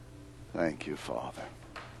Thank you, Father.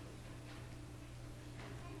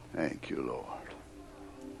 Thank you, Lord.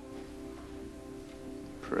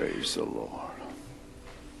 Praise the Lord.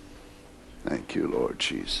 Thank you, Lord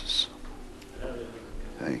Jesus.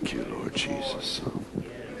 Thank you, Lord Jesus.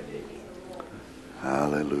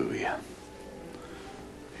 Hallelujah.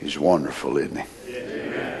 He's wonderful, isn't he?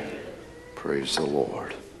 Amen. Praise the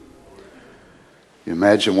Lord. You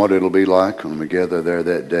imagine what it'll be like when we gather there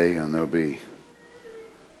that day, and there'll be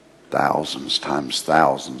thousands times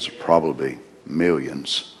thousands, probably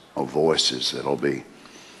millions of voices that'll be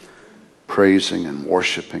praising and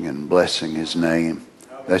worshiping and blessing his name.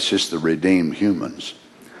 That's just the redeemed humans,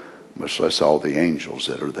 much less all the angels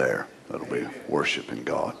that are there that'll be worshiping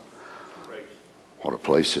God. What a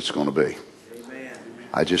place it's going to be.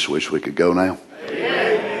 I just wish we could go now.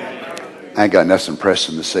 I ain't got nothing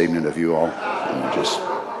pressing this evening of you all. And just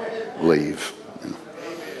leave.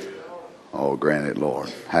 Oh, grant it, Lord.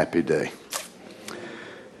 Happy day.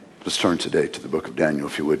 Let's turn today to the book of Daniel,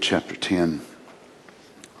 if you would, chapter 10,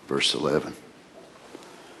 verse 11.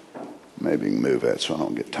 Maybe you can move that so I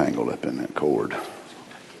don't get tangled up in that cord.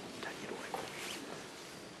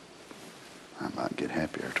 I might get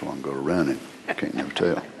happier till I'm going to run it. Can't never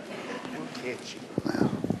tell. Now,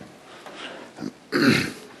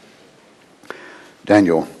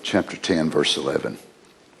 Daniel chapter 10, verse 11.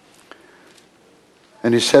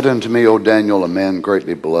 And he said unto me, O Daniel, a man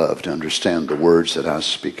greatly beloved, understand the words that I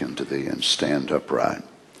speak unto thee, and stand upright.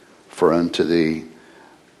 For unto thee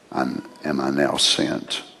am I now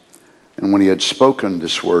sent. And when he had spoken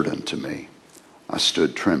this word unto me, I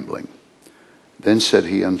stood trembling. Then said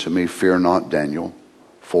he unto me, Fear not, Daniel,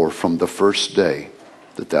 for from the first day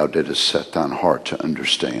that thou didst set thine heart to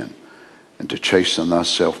understand, and to chasten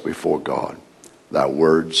thyself before God, thy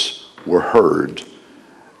words were heard,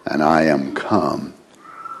 and I am come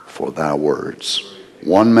for thy words.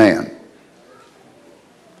 One man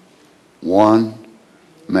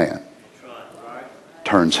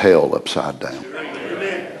turns hell upside down.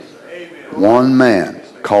 One man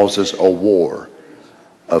causes a war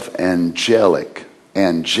of angelic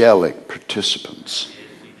participants.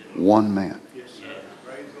 One man.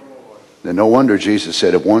 Then no wonder Jesus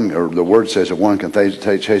said, if one, or the word says, if one can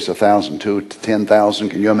chase 1,000, 2 to 10,000,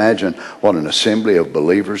 can you imagine what an assembly of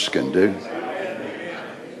believers can do?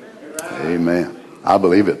 Amen. I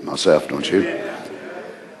believe it myself, don't you?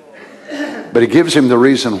 But he gives him the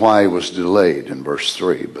reason why he was delayed in verse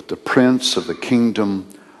 3. But the prince of the kingdom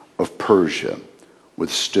of Persia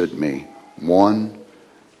withstood me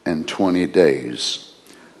 21 days.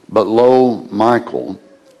 But lo, Michael,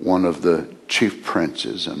 one of the chief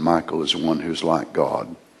princes, and Michael is one who's like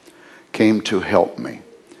God, came to help me.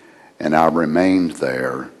 And I remained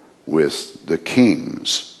there with the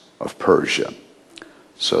kings of Persia.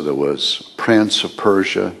 So there was prince of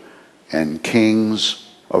Persia and kings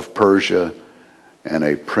of Persia and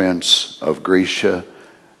a prince of Grecia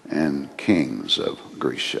and kings of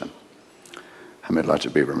Grecia. How many would like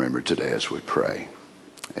to be remembered today as we pray?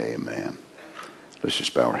 Amen. Let's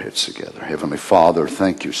just bow our heads together. Heavenly Father,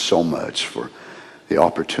 thank you so much for the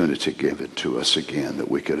opportunity given to us again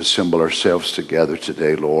that we could assemble ourselves together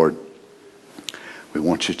today, Lord. We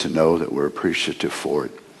want you to know that we're appreciative for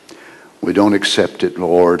it. We don't accept it,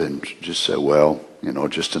 Lord, and just say, well,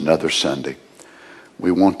 just another Sunday.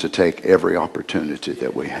 We want to take every opportunity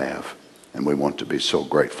that we have, and we want to be so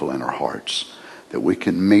grateful in our hearts that we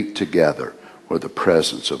can meet together where the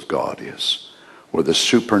presence of God is, where the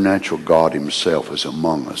supernatural God himself is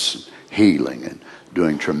among us, healing and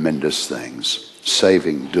doing tremendous things,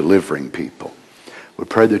 saving, delivering people. We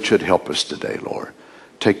pray that you'd help us today, Lord.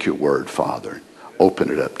 Take your word, Father.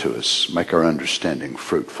 Open it up to us. Make our understanding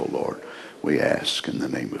fruitful, Lord. We ask in the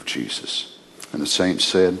name of Jesus. And the saints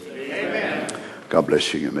said, Amen. God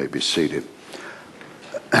bless you. You may be seated.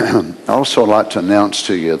 I also like to announce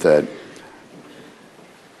to you that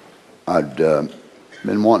I'd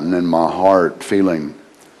been wanting in my heart, feeling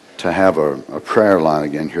to have a prayer line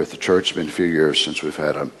again here at the church. It's been a few years since we've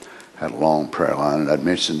had a long prayer line. And I'd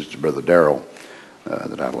mentioned it to Brother Darrell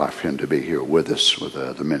that I'd like for him to be here with us, with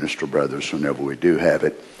the minister brothers, whenever we do have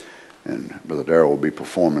it. And Brother Darrell will be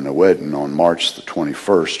performing a wedding on March the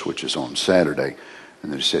 21st, which is on Saturday.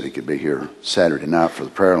 And then he said he could be here Saturday night for the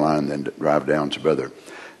prayer line, and then drive down to Brother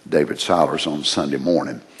David Silers on Sunday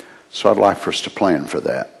morning. So I'd like for us to plan for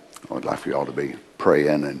that. I'd like for you all to be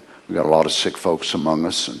praying. And we've got a lot of sick folks among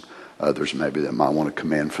us, and others maybe that might want to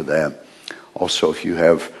come in for that. Also, if you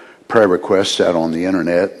have prayer requests out on the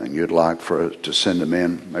internet and you'd like for us to send them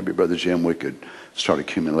in, maybe Brother Jim, we could start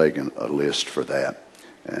accumulating a list for that.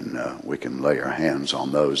 And we can lay our hands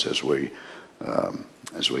on those as we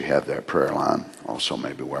as we have that prayer line. Also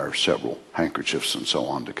maybe wear several handkerchiefs and so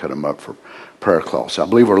on to cut them up for prayer cloths. I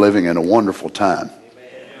believe we're living in a wonderful time.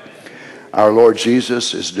 Our Lord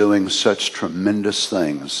Jesus is doing such tremendous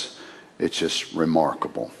things. It's just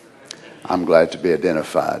remarkable. I'm glad to be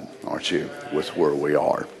identified, aren't you, with where we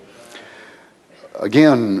are.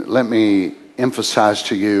 Again, let me emphasize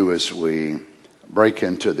to you as we break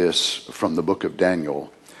into this from the book of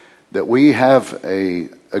Daniel that we have a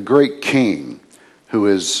great king who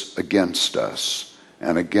is against us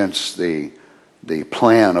and against the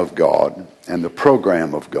plan of God and the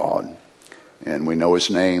program of God. And we know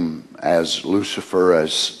his name as Lucifer,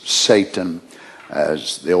 as Satan,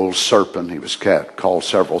 as the old serpent. He was called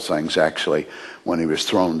several things actually when he was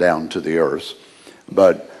thrown down to the earth.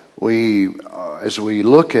 But as we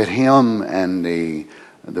look at him and the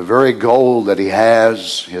very goal that he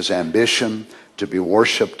has, his ambition to be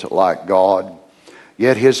worshipped like God,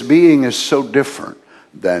 yet his being is so different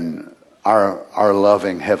than our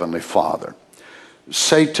loving Heavenly Father.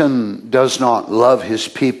 Satan does not love his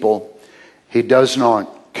people. He does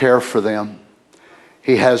not care for them.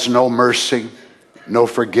 He has no mercy, no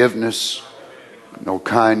forgiveness, no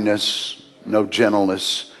kindness, no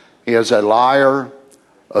gentleness. He is a liar,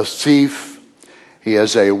 a thief. He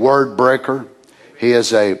is a word breaker. He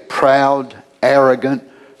is a proud, arrogant,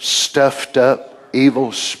 stuffed up,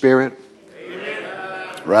 evil spirit.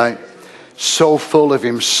 Amen. Right? So full of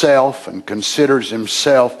himself and considers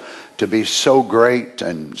himself to be so great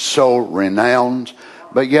and so renowned.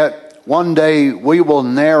 But yet one day we will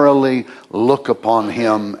narrowly look upon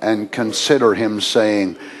him and consider him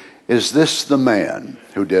saying, is this the man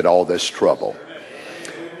who did all this trouble?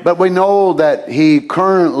 But we know that he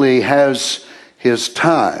currently has his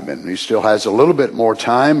time, and he still has a little bit more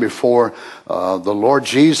time before the Lord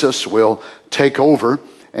Jesus will take over.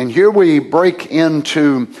 And here we break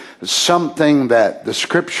into something that the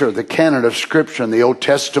Scripture, the canon of Scripture in the Old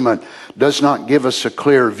Testament does not give us a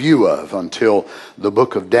clear view of until the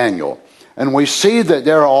book of Daniel. And we see that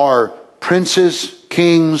there are princes,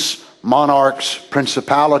 kings, monarchs,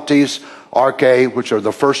 principalities, arche, which are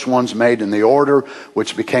the first ones made in the order,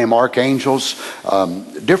 which became archangels,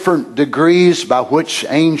 different degrees by which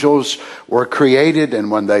angels were created, and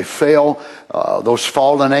when they fell, those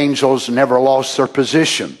fallen angels never lost their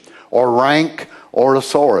position or rank or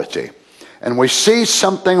authority. And we see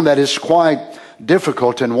something that is quite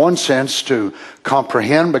difficult in one sense to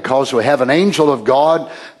comprehend, because we have an angel of God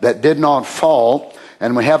that did not fall,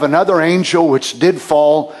 and we have another angel which did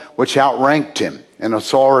fall, which outranked him in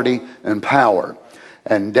authority and power.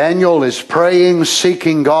 And Daniel is praying,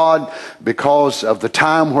 seeking God because of the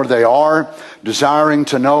time where they are, desiring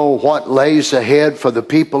to know what lays ahead for the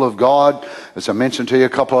people of God. As I mentioned to you a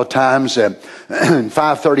couple of times, in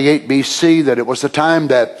 538 BC, that it was the time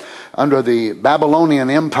that under the Babylonian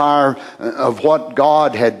Empire of what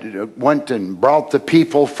God had went and brought the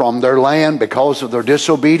people from their land because of their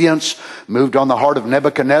disobedience, moved on the heart of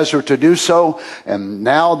Nebuchadnezzar to do so. And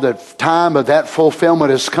now the time of that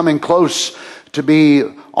fulfillment is coming close to be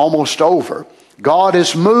almost over. God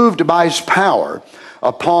is moved by his power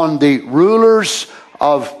upon the rulers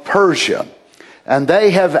of Persia. And they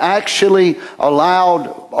have actually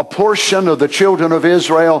allowed a portion of the children of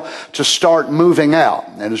Israel to start moving out.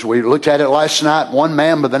 And as we looked at it last night, one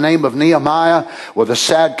man by the name of Nehemiah with a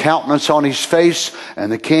sad countenance on his face,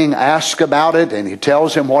 and the king asked about it, and he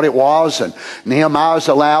tells him what it was. And Nehemiah is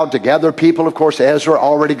allowed to gather people. Of course, Ezra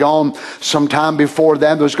already gone sometime before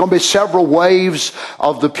them. There's going to be several waves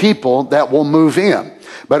of the people that will move in.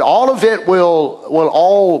 But all of it will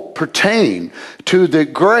all pertain to the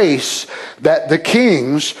grace that the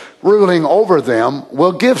kings ruling over them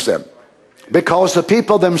will give them. Because the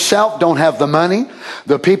people themselves don't have the money,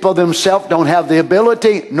 the people themselves don't have the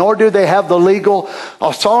ability, nor do they have the legal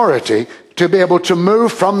authority to be able to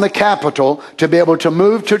move from the capital, to be able to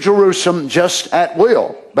move to Jerusalem just at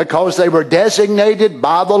will. Because they were designated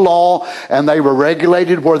by the law, and they were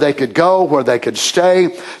regulated where they could go, where they could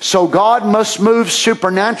stay. So God must move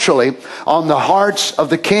supernaturally on the hearts of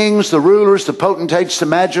the kings, the rulers, the potentates, the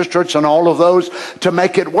magistrates, and all of those to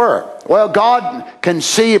make it work. Well, God can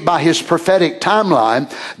see by his prophetic timeline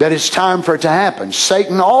that it's time for it to happen.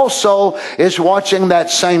 Satan also is watching that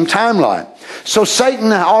same timeline. So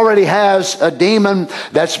Satan already has a demon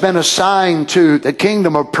that's been assigned to the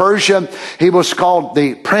kingdom of Persia. He was called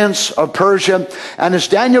the Prince of Persia. And as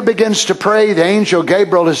Daniel begins to pray, the angel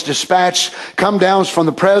Gabriel is dispatched, come down from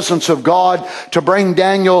the presence of God to bring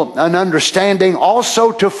Daniel an understanding,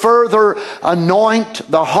 also to further anoint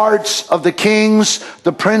the hearts of the kings,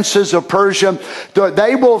 the princes of Persia.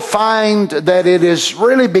 They will find that it is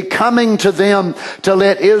really becoming to them to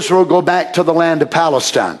let Israel go back to the land of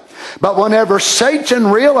Palestine. But whenever Satan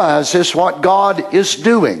realizes what God is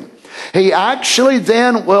doing, he actually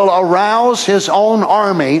then will arouse his own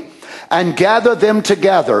army and gather them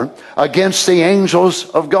together against the angels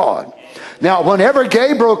of God. Now, whenever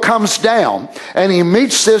Gabriel comes down and he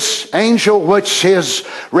meets this angel, which his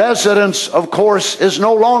residence, of course, is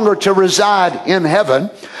no longer to reside in heaven,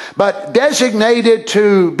 but designated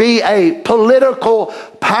to be a political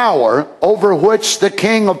power over which the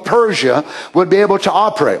king of Persia would be able to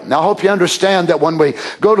operate. Now, I hope you understand that when we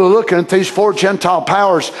go to look at these four Gentile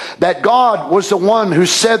powers, that God was the one who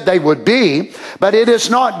said they would be, but it is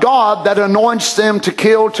not God that anoints them to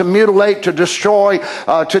kill, to mutilate, to destroy,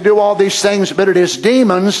 to do all these things, but it is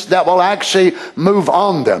demons that will actually move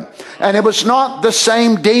on them. And it was not the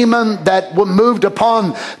same demon that moved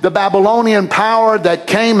upon the Babylonian power that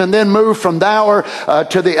came and then moved from there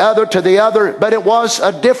to the other, but it was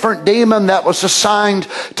a different demon that was assigned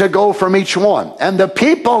to go from each one. And the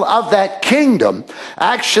people of that kingdom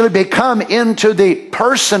actually become into the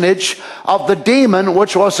personage of the demon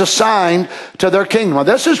which was assigned to their kingdom. Now,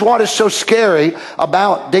 this is what is so scary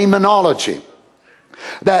about demonology.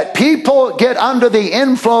 That people get under the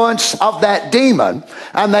influence of that demon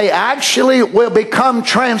and they actually will become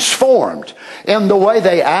transformed in the way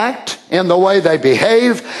they act, in the way they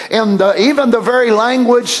behave, in even the very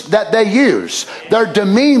language that they use. Their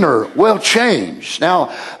demeanor will change.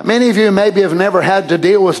 Now, many of you maybe have never had to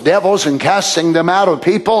deal with devils and casting them out of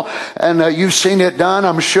people, and you've seen it done,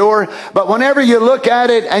 I'm sure. But whenever you look at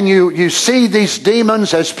it and you see these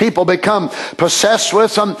demons as people become possessed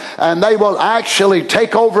with them, and they will actually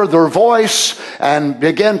take over their voice and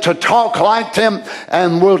begin to talk like them,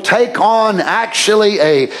 and will take on actually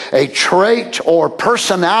a trait or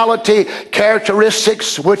personality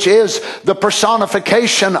characteristics, which is the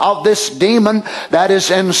personification of this demon that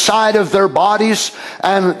is inside of their bodies.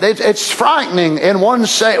 And it's frightening in one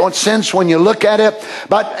sense when you look at it,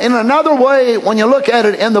 but in another way when you look at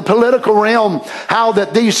it in the political realm, how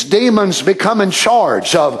that these demons become in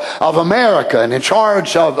charge of America and in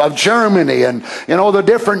charge of Germany and the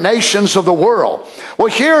different nations of the world. Well,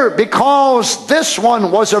 here, because this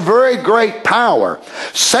one was a very great power,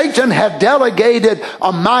 Satan had delegated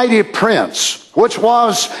a mighty prince, which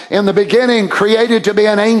was in the beginning created to be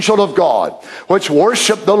an angel of God, which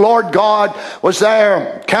worshiped the Lord God, was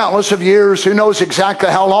there countless of years, who knows exactly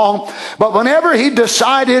how long. But whenever he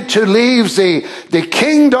decided to leave the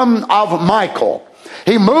kingdom of Michael,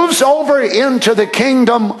 he moves over into the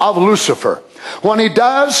kingdom of Lucifer. When he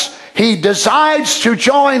does, he decides to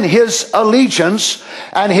join his allegiance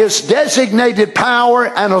and his designated power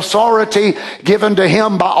and authority given to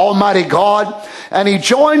him by Almighty God. And he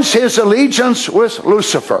joins his allegiance with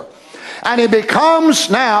Lucifer. And he becomes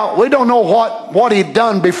now, we don't know what he'd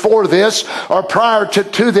done before this or prior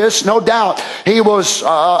to this. No doubt he was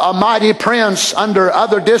a mighty prince under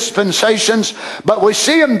other dispensations. But we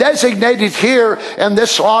see him designated here in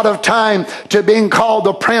this lot of time to being called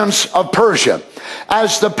the Prince of Persia.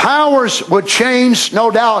 As the powers would change,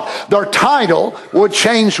 no doubt their title would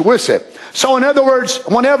change with it. So in other words,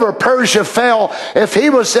 whenever Persia fell, if he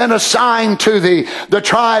was then assigned to the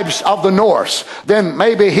tribes of the north, then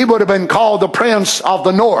maybe he would have been called the Prince of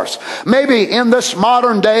the North. Maybe in this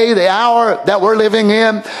modern day, the hour that we're living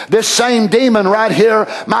in, this same demon right here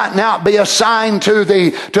might now be assigned to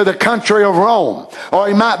the country of Rome, or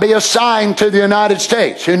he might be assigned to the United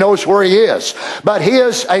States. Who knows where he is? But he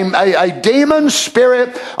is a demon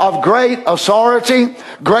spirit of great authority,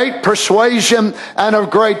 great persuasion, and of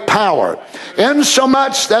great power.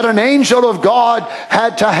 Insomuch that an angel of God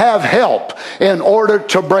had to have help in order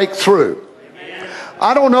to break through.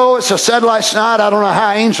 I don't know, as I said last night, I don't know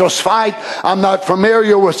how angels fight. I'm not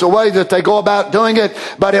familiar with the way that they go about doing it,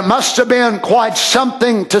 but it must have been quite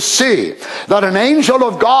something to see that an angel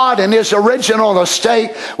of God in his original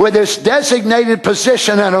estate, with his designated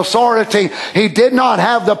position and authority, he did not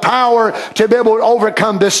have the power to be able to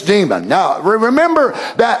overcome this demon. Now, remember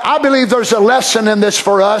that I believe there's a lesson in this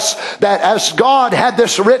for us, that as God had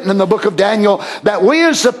this written in the book of Daniel, that we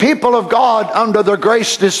as the people of God under the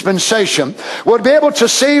grace dispensation would be able able to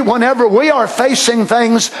see whenever we are facing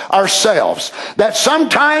things ourselves, that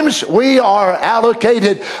sometimes we are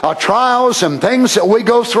allocated trials and things that we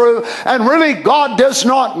go through, and really God does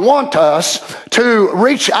not want us to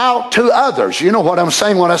reach out to others. You know what I'm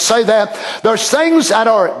saying when I say that? There's things that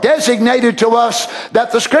are designated to us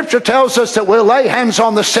that the Scripture tells us that we'll lay hands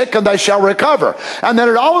on the sick and they shall recover. And then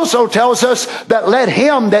it also tells us that let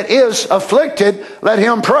him that is afflicted, let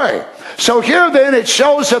him pray. So here then it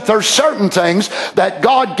shows that there's certain things that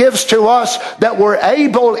God gives to us that we're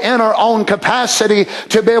able in our own capacity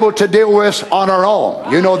to be able to deal with on our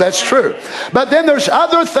own. You know that's true. But then there's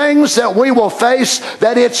other things that we will face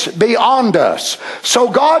that it's beyond us.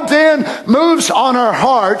 So God then moves on our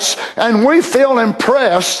hearts and we feel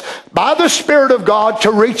impressed by the Spirit of God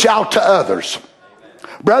to reach out to others.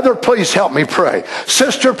 Brother, please help me pray.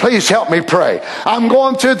 Sister, please help me pray. I'm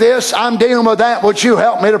going through this. I'm dealing with that. Would you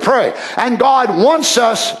help me to pray? And God wants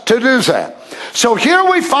us to do that. So here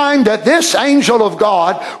we find that this angel of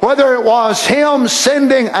God, whether it was him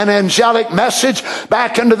sending an angelic message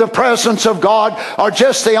back into the presence of God, or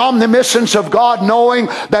just the omniscience of God knowing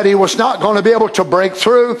that he was not going to be able to break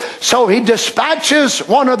through, so he dispatches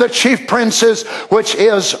one of the chief princes, which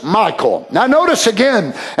is Michael. Now notice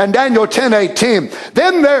again in Daniel 10:18,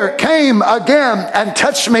 then there came again and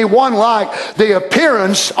touched me one like the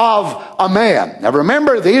appearance of a man. Now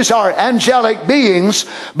remember, these are angelic beings,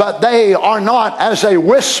 but they are not as a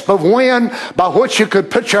wisp of wind by which you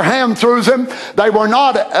could put your hand through them. They were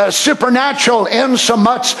not supernatural in so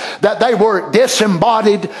much that they were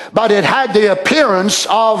disembodied, but it had the appearance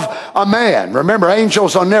of a man. Remember,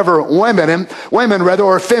 angels are never women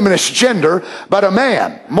or feminist gender, but a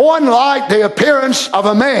man. One like the appearance of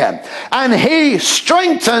a man. And he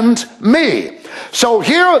strengthened me. So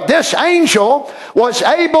here this angel was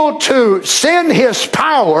able to send his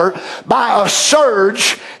power by a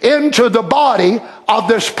surge into the body of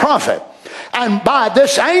this prophet. And by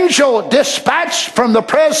this angel dispatched from the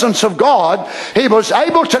presence of God, he was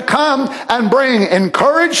able to come and bring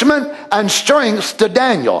encouragement and strength to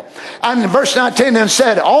Daniel. And in verse 19 then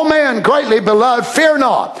said, O man greatly beloved, fear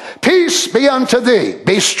not. Peace be unto thee.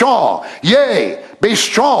 Be strong. Yea, be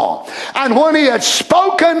strong. And when he had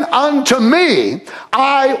spoken unto me,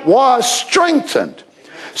 I was strengthened.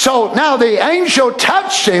 So now the angel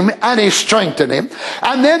touched him and he strengthened him.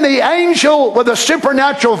 And then the angel with a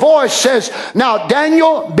supernatural voice says, now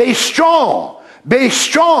Daniel, be strong. Be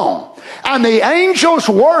strong. And the angel's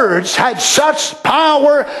words had such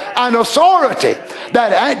power and authority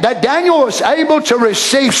that Daniel was able to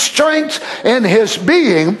receive strength in his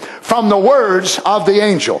being from the words of the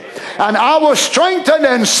angel. And I was strengthened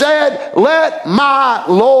and said, let my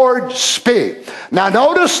Lord speak. Now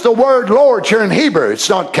notice the word Lord here in Hebrew. It's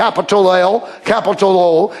not capital L, capital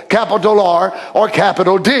O, capital R, or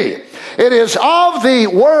capital D. It is of the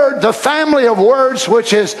word, the family of words,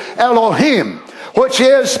 which is Elohim, which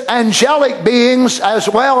is angelic beings as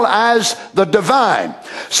well as the divine.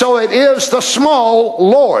 So it is the small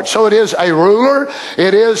Lord. So it is a ruler.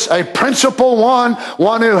 It is a principal one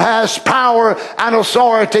who has power and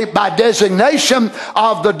authority by designation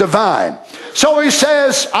of the divine. So he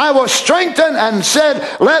says, I was strengthened and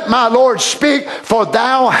said, let my Lord speak, for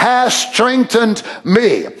thou hast strengthened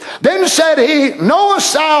me. Then said he,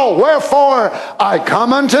 knowest thou wherefore I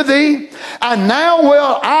come unto thee? And now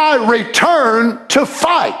will I return to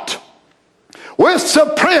fight with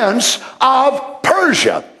the prince of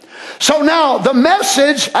Persia. So now the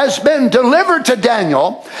message has been delivered to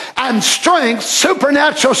Daniel, and strength,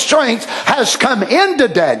 supernatural strength, has come into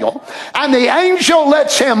Daniel, and the angel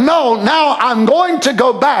lets him know, now I'm going to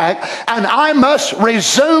go back and I must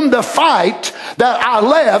resume the fight that I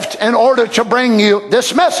left in order to bring you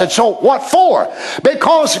this message. So what for?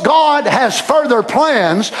 Because God has further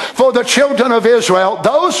plans for the children of Israel,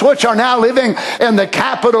 those which are now living in the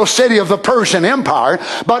capital city of the Persian Empire,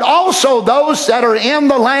 but also those that are in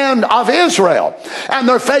the land of Israel. And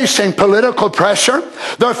they're facing political pressure.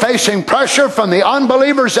 They're facing pressure from the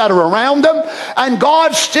unbelievers that are around them. And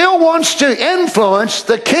God still wants to influence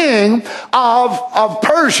the king of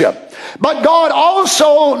Persia. But God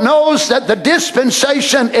also knows that the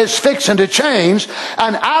dispensation is fixing to change,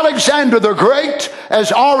 and Alexander the Great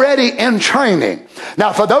is already in training.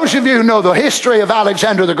 Now, for those of you who know the history of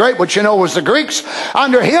Alexander the Great, which you know was the Greeks,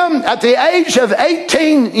 under him, at the age of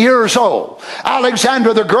 18 years old,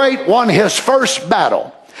 Alexander the Great won his first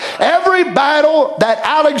battle. Every battle that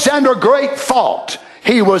Alexander Great fought,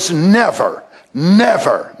 he was never,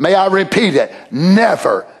 may I repeat it,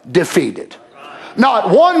 never defeated. Not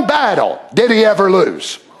one battle did he ever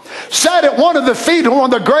lose. sat at one of the feet of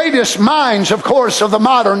one of the greatest minds, of course, of the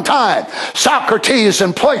modern time, Socrates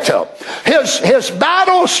and Plato. His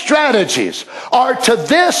battle strategies are to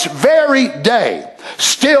this very day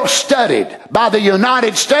still studied by the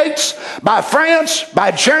United States, by France,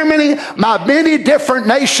 by Germany, by many different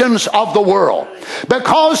nations of the world.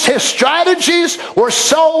 Because his strategies were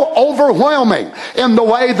so overwhelming in the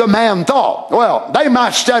way the man thought. Well, they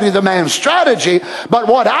might study the man's strategy, but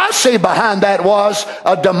what I see behind that was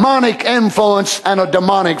a demonic influence and a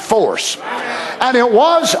demonic force. And it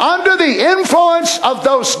was under the influence of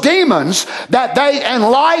those demons that they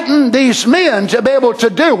enlightened these men to be able to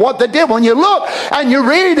do what they did. When you look and you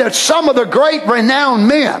read at some of the great renowned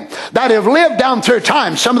men that have lived down through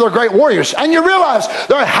time, some of the great warriors, and you realize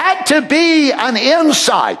there had to be an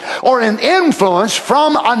insight or an influence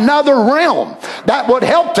from another realm that would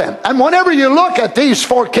help them. And whenever you look at these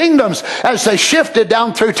four kingdoms as they shifted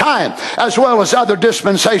down through time, as well as other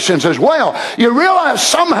dispensations as well, you realize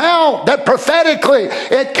somehow that prophetically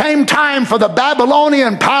it came time for the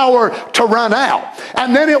Babylonian power to run out.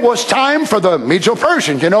 And then it was time for the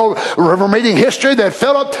Medo-Persians. You know, we're reading history that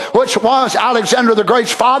Philip, which was Alexander the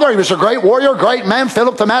Great's father, he was a great warrior, great man,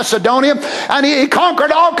 Philip the Macedonian, and he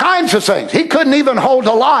conquered all kinds of things. He couldn't even hold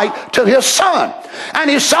a light to his son. And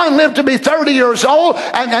his son lived to be 30 years old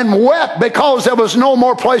and wept because there was no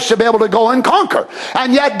more place to be able to go and conquer.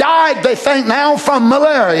 And yet died, they think now, from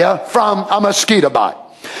malaria from a mosquito bite.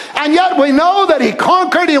 And yet we know that he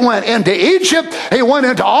conquered. He went into Egypt. He went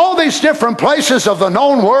into all these different places of the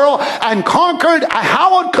known world and conquered.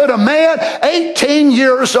 How could a man 18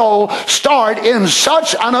 years old start in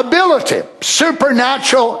such an ability?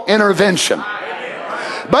 Supernatural intervention.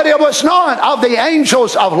 But it was not of the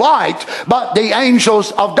angels of light, but the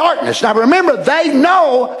angels of darkness. Now remember, they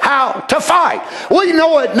know how to fight. We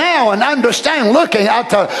know it now and understand, looking at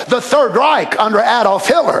the Third Reich under Adolf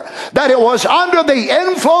Hitler, that it was under the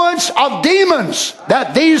influence of demons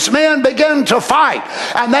that these men began to fight.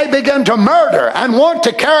 And they began to murder and want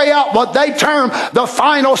to carry out what they term the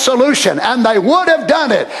final solution. And they would have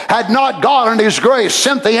done it had not God in His grace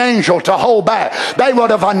sent the angel to hold back. They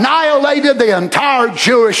would have annihilated the entire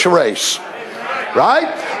Jewish race.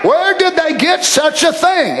 Right? Where did they get such a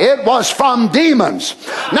thing? It was from demons.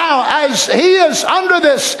 Now, as he is under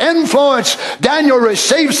this influence, Daniel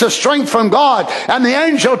receives the strength from God, and the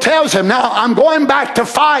angel tells him, now I'm going back to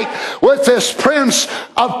fight with this prince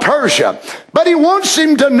of Persia. But he wants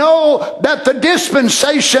him to know that the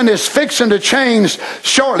dispensation is fixing to change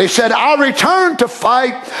shortly. He said, I'll return to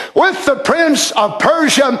fight with the prince of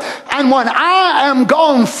Persia, and when I am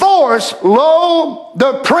gone forth, lo,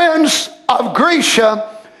 the prince of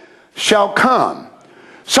Grecia shall come.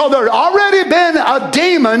 So there had already been a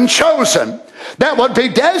demon chosen that would be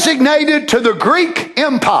designated to the Greek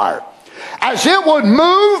Empire, as it would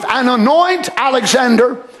move and anoint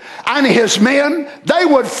Alexander and his men. They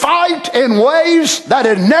would fight in ways that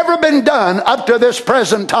had never been done up to this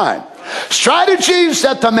present time. Strategies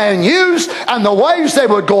that the man used and the ways they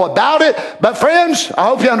would go about it. But friends, I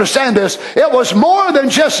hope you understand this, it was more than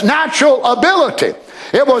just natural ability.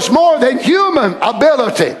 It was more than human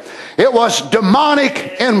ability. It was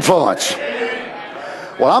demonic influence.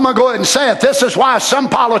 Well, I'm going to go ahead and say it. This is why some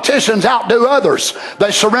politicians outdo others.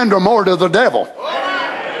 They surrender more to the devil.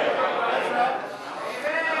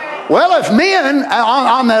 Well, if men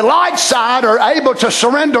on the light side are able to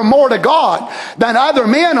surrender more to God than other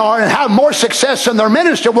men are and have more success in their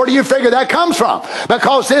ministry, where do you figure that comes from?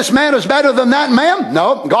 Because this man is better than that man?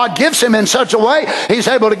 No, God gives him in such a way he's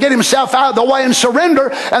able to get himself out of the way and surrender,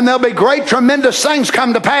 and there'll be great, tremendous things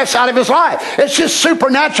come to pass out of his life. It's just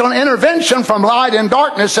supernatural intervention from light and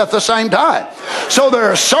darkness at the same time. So there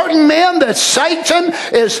are certain men that Satan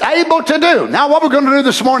is able to do. Now what we're going to do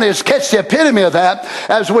this morning is catch the epitome of that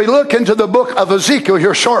as we look into the book of Ezekiel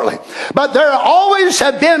here shortly. But there always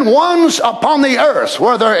have been ones upon the earth,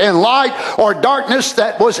 whether in light or darkness,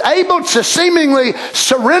 that was able to seemingly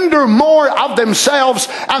surrender more of themselves,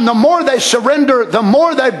 and the more they surrender, the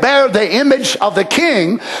more they bear the image of the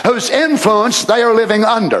king whose influence they are living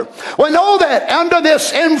under. We know that under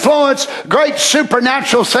this influence, great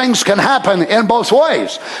supernatural things can happen in both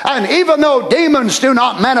ways. And even though demons do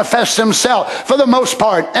not manifest themselves for the most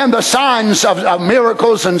part, and the signs of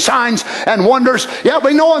miracles and and signs and wonders. Yet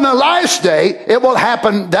we know in the last day it will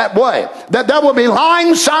happen that way. That there will be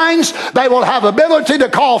lying signs. They will have ability to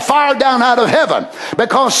call fire down out of heaven,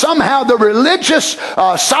 because somehow the religious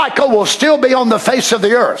cycle will still be on the face of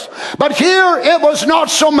the earth. But here it was not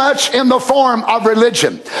so much in the form of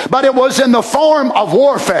religion, but it was in the form of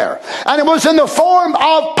warfare, and it was in the form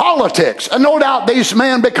of politics. And no doubt these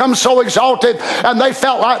men become so exalted and they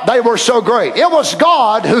felt like they were so great. It was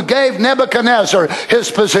God who gave Nebuchadnezzar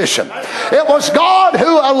his position. It was God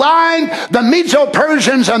who aligned the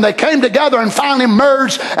Medo-Persians, and they came together and finally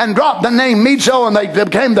merged and dropped the name Medo, and they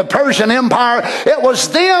became the Persian Empire. It was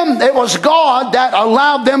them, it was God that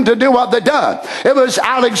allowed them to do what they done. It was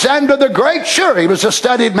Alexander the Great. Sure, he was a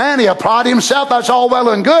studied man, he applied himself, that's all well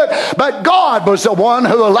and good, but God was the one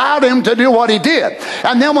who allowed him to do what he did.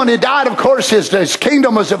 And then when he died, of course, his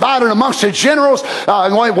kingdom was divided amongst his generals.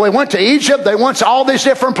 We went to Egypt, they went to all these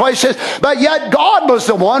different places, but yet God was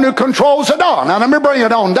the one who controls it all. Now let me bring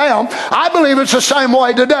it on down. I believe it's the same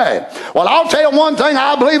way today. Well, I'll tell you one thing,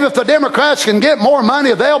 I believe if the Democrats can get more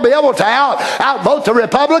money, they'll be able to outvote the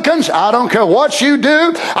Republicans. I don't care what you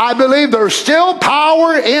do. I believe there's still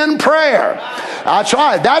power in prayer. That's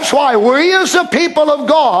right. That's why we as the people of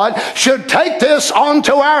God should take this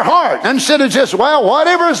onto our heart, instead of just, well,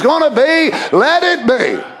 whatever it's going to be, let it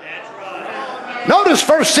be. Notice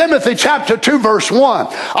 1 Timothy chapter 2 verse 1.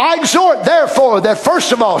 I exhort therefore that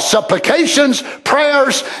first of all supplications,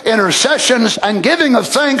 prayers, intercessions, and giving of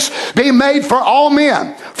thanks be made for all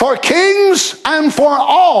men, for kings and for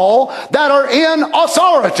all that are in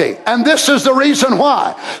authority. And this is the reason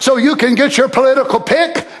why. So you can get your political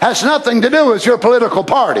pick. Has nothing to do with your political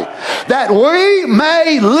party. That we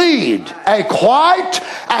may lead a quiet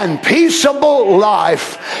and peaceable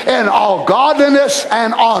life in all godliness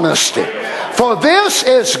and honesty. For this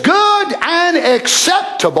is good and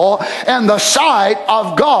acceptable in the sight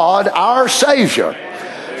of God our Savior.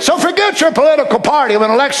 So forget your political party when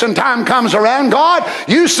election time comes around. God,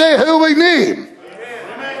 you see who we need.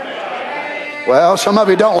 Well, some of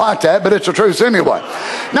you don't like that, but it's the truth anyway.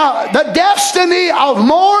 Now, the destiny of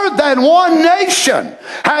more than one nation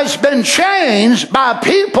has been changed by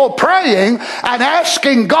people praying and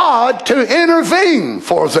asking God to intervene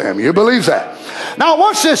for them. You believe that? Now,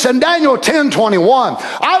 watch this in Daniel 10:21.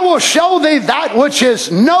 I will show thee that which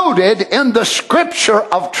is noted in the scripture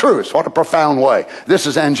of truth. What a profound way. This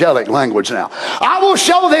is angelic language now. I will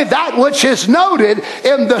show thee that which is noted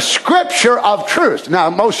in the scripture of truth. Now,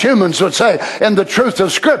 most humans would say in the truth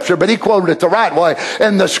of scripture, but he quoted it the right way,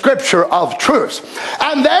 in the scripture of truth.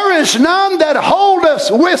 And there is none that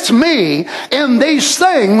holdeth with me in these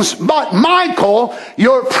things but Michael,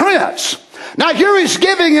 your prince. Now here he's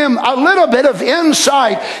giving him a little bit of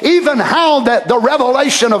insight, even how that the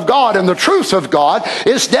revelation of God and the truth of God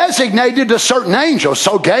is designated to certain angels.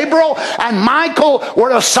 So Gabriel and Michael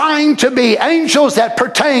were assigned to be angels that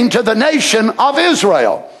pertain to the nation of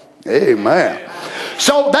Israel. Amen.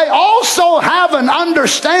 So they also have an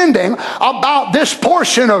understanding about this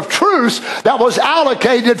portion of truth that was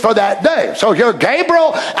allocated for that day. So here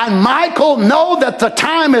Gabriel and Michael know that the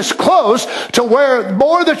time is close to where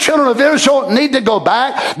more of the children of Israel need to go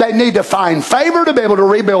back. They need to find favor to be able to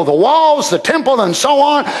rebuild the walls, the temple, and so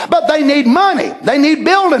on. But they need money. They need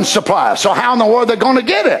building supplies. So how in the world are they going to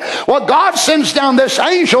get it? Well, God sends down this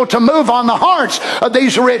angel to move on the hearts of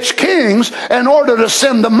these rich kings in order to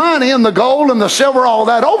send the money and the gold and the silver, all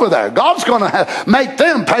that over there. God's going to make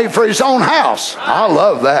them pay for his own house. I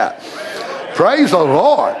love that. Praise the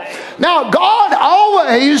Lord. Now, God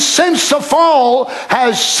always, since the fall,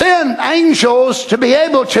 has sent angels to be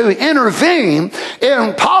able to intervene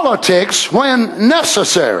in politics when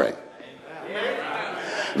necessary.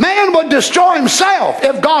 Man would destroy himself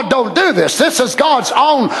if God don't do this. This is God's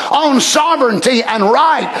own sovereignty and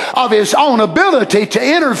right of his own ability to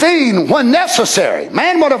intervene when necessary.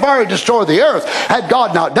 Man would have already destroyed the earth had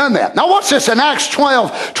God not done that. Now watch this in Acts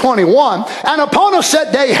 12:21. And upon a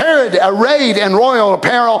set day Herod, arrayed in royal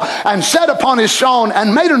apparel, and sat upon his throne,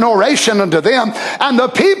 and made an oration unto them. And the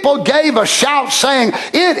people gave a shout, saying,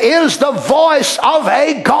 It is the voice of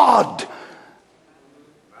a God,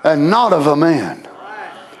 and not of a man.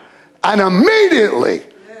 And immediately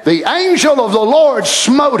the angel of the Lord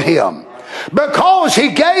smote him, because he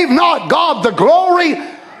gave not God the glory,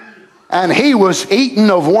 and he was eaten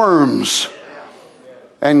of worms,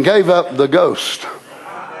 and gave up the ghost.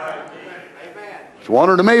 It's a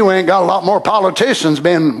wonder to me we ain't got a lot more politicians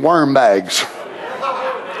being worm bags.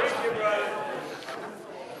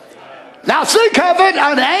 Now think of it,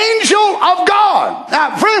 an angel of God.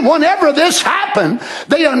 Now friend, whenever this happened,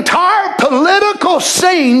 the entire political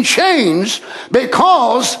scene changed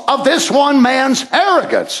because of this one man's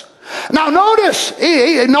arrogance. Now notice,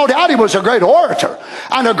 no doubt he was a great orator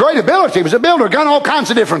and a great ability. He was a builder, done all kinds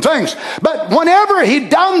of different things. But whenever he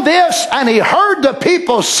done this and he heard the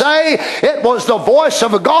people say it was the voice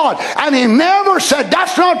of a God, and he never said,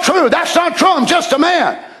 that's not true, that's not true, I'm just a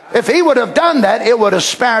man. If he would have done that, it would have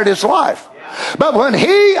spared his life. But when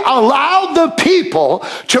he allowed the people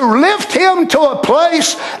to lift him to a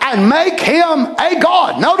place and make him a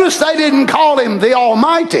God, notice they didn't call him the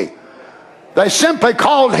Almighty. They simply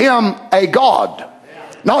called him a God.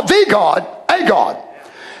 Not the God, a God.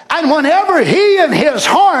 And whenever he in his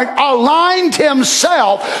heart aligned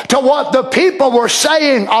himself to what the people were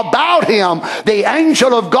saying about him, the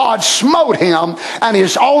angel of God smote him, and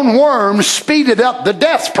his own worms speeded up the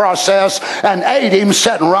death process and ate him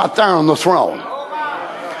sitting right there on the throne.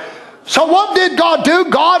 So what did God do?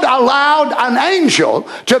 God allowed an angel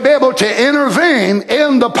to be able to intervene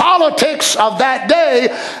in the politics of that day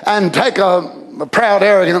and take a proud,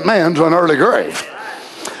 arrogant man to an early grave.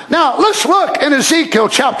 Now, let's look in Ezekiel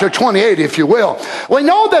chapter 28, if you will. We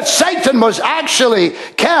know that Satan was actually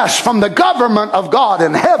cast from the government of God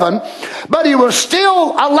in heaven, but he was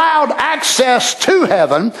still allowed access to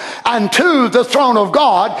heaven and to the throne of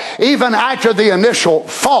God, even after the initial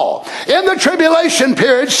fall. In the tribulation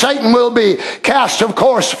period, Satan will be cast, of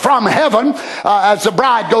course, from heaven as the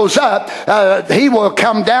bride goes up. He will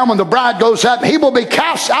come down when the bride goes up. He will be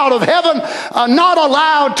cast out of heaven, not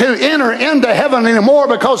allowed to enter into heaven anymore,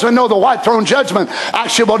 because we know the white throne judgment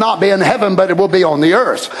actually will not be in heaven, but it will be on the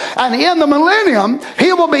earth. And in the millennium,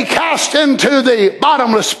 he will be cast into the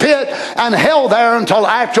bottomless pit and held there until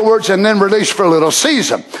afterwards, and then released for a little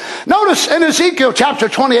season. Notice in Ezekiel chapter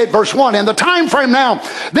 28 verse 1, in the time frame now,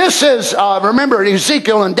 this is, remember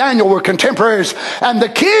Ezekiel and Daniel were contemporaries, and the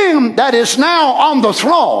king that is now on the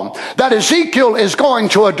throne that Ezekiel is going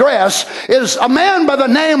to address is a man by the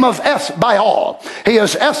name of Ethbaal. He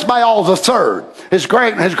is Ethbaal the third. His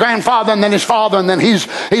grandfather, and then his father, and then he's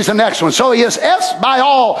the next one. So he is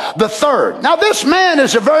Ethbaal the third. Now this man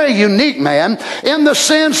is a very unique man in the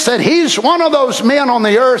sense that he's one of those men on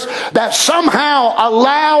the earth that somehow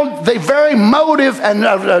allowed the very motive and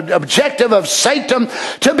objective of Satan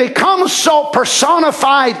to become so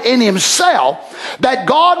personified in himself that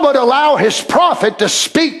God would allow his prophet to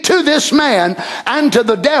speak to this man and to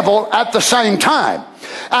the devil at the same time.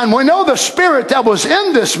 And we know the spirit that was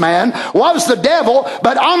in this man was the devil,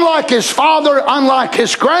 but unlike his father, unlike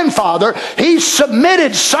his grandfather, he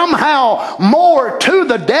submitted somehow more to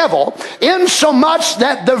the devil, in so much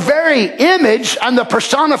that the very image and the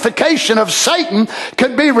personification of Satan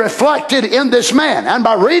could be reflected in this man. And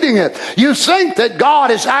by reading it, you think that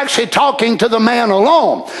God is actually talking to the man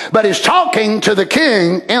alone, but he's talking to the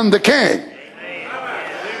king in the king.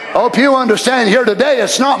 Hope you understand here today,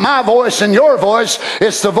 it's not my voice and your voice,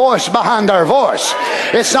 it's the voice behind our voice.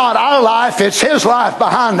 It's not our life, it's his life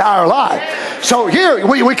behind our life. So here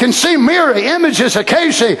we can see mirror images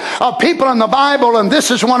occasionally of people in the Bible, and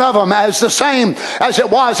this is one of them, as the same as it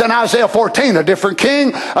was in Isaiah 14. A different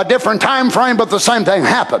king, a different time frame, but the same thing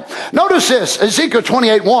happened. Notice this, Ezekiel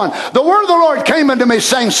 28:1. The word of the Lord came unto me,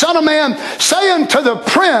 saying, Son of man, say unto the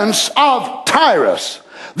prince of Tyrus,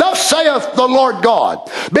 Thus saith the Lord God,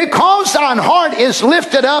 because thine heart is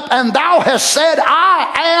lifted up, and thou hast said,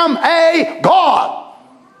 I am a God.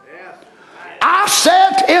 I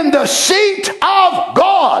sat in the seat of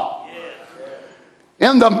God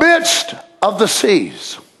in the midst of the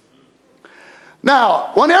seas.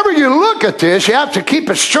 Now, whenever you look at this, you have to keep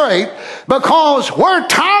it straight, because where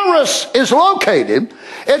Tyrus is located,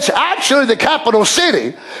 it's actually the capital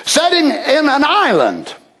city, sitting in an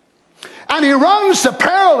island. And he runs the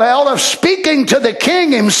parallel of speaking to the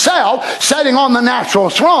king himself, sitting on the natural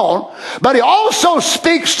throne, but he also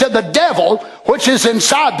speaks to the devil, which is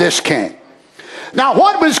inside this king. Now,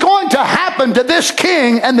 what was going to happen to this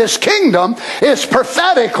king and this kingdom is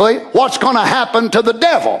prophetically what's going to happen to the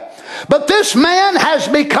devil. But this man has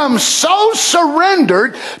become so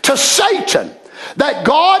surrendered to Satan that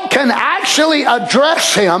God can actually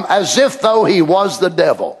address him as if though he was the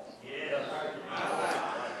devil.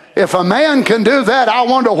 If a man can do that, I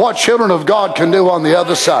wonder what children of God can do on the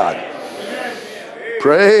other side.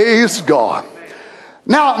 Praise God.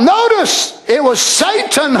 Now, notice it was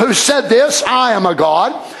Satan who said this, I am a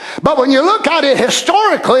God. But when you look at it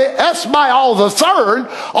historically, Ethbaal the third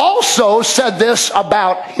also said this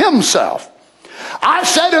about himself. I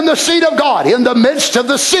sat in the seat of God in the midst of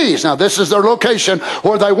the seas. Now this is their location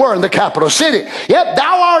where they were in the capital city. Yet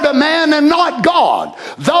thou art a man and not God,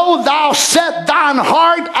 though thou set thine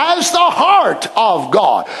heart as the heart of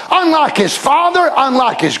God. Unlike his father,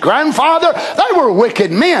 unlike his grandfather, they were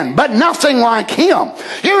wicked men, but nothing like him.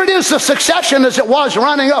 Here it is, the succession as it was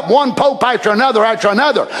running up, one pope after another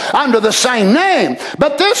under the same name.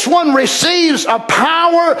 But this one receives a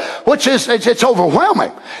power which is it's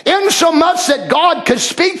overwhelming, insomuch that God could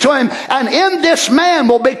speak to him, and in this man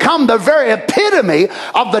will become the very epitome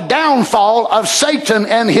of the downfall of Satan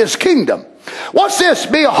and his kingdom. What's this?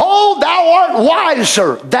 Behold, thou art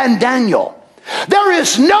wiser than Daniel. There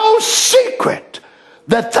is no secret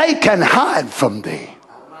that they can hide from thee.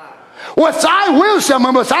 With thy wisdom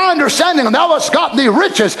and with thy understanding thou hast gotten thee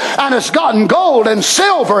riches, and hast gotten gold and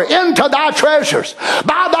silver into thy treasures.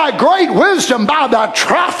 By thy great wisdom, by thy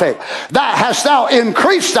traffic, that hast thou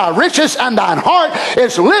increased thy riches, and thine heart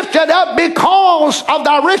is lifted up because of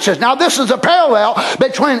thy riches. Now this is a parallel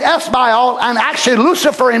between Ethbaal and actually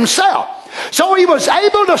Lucifer himself. So he was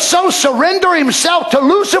able to so surrender himself to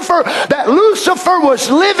Lucifer that Lucifer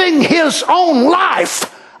was living his own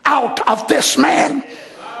life out of this man.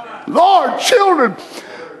 Lord, children,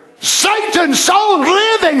 Satan so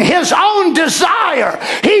living his own desire.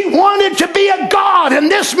 He wanted to be a God, and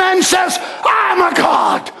this man says, I'm a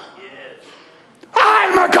God.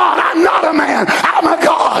 I'm a God. I'm not a man. I'm a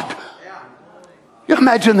God. You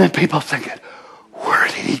imagine then people thinking, where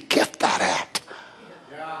did he get that at?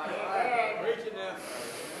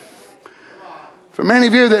 For many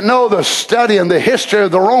of you that know the study and the history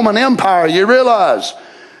of the Roman Empire, you realize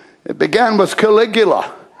it began with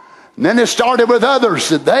Caligula. And then it started with others,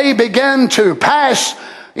 that they began to pass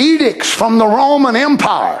edicts from the Roman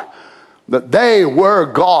Empire that they were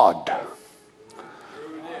God.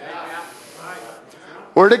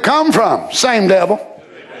 Where'd it come from? Same devil.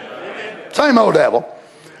 Same old devil.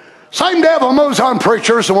 Same devil moves on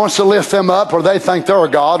preachers and wants to lift them up, or they think they're a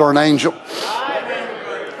God or an angel.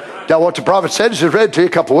 Now what the prophet said, just read to you a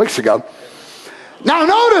couple weeks ago. Now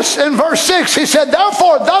notice in verse 6, he said,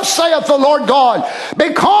 therefore thus saith the Lord God,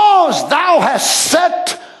 because thou hast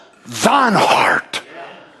set thine heart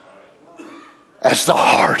as the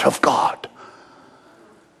heart of God.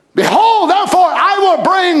 Behold, therefore I will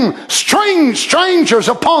bring strangers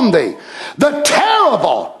upon thee, the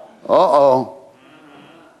terrible.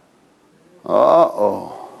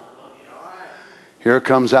 Here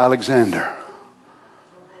comes Alexander.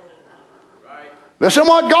 Listen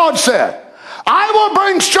what God said. I will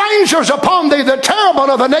bring strangers upon thee, the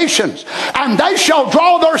terrible of the nations, and they shall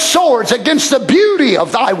draw their swords against the beauty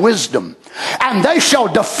of thy wisdom, and they shall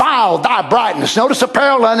defile thy brightness. Notice the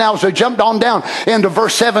parallel now as we jumped on down into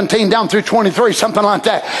verse 17 down through 23, something like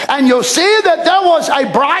that. And you'll see that there was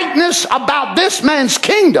a brightness about this man's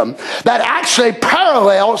kingdom that actually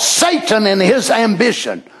parallels Satan and his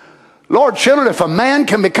ambition. Lord, children, if a man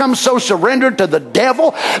can become so surrendered to the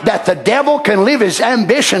devil that the devil can live his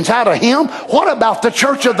ambitions out of him, what about the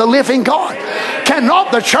church of the living God?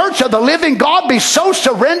 Cannot the church of the living God be so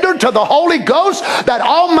surrendered to the Holy Ghost that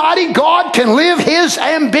Almighty God can live his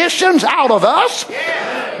ambitions out of us?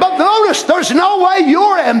 But notice, there's no way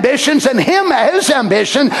your ambitions and his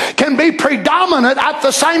ambition can be predominant at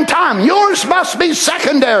the same time. Yours must be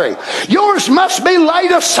secondary. Yours must be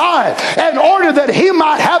laid aside in order that he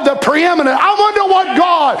might have the preeminent. I wonder what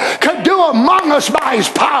God could do among us by his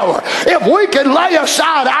power if we could lay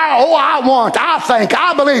aside I think,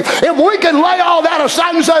 I believe, if we could lay all that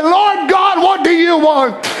aside and say, Lord God, what do you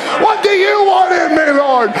want? What do you want in me,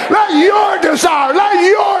 Lord? Let your desire, let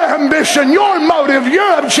your ambition, your motive,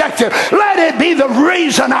 your objective, let it be the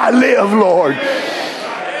reason I live, Lord.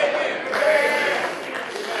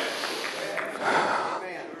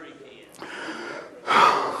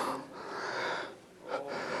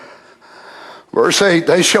 Verse 8,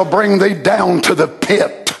 they shall bring thee down to the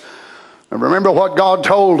pit. And remember what God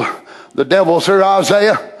told the devil through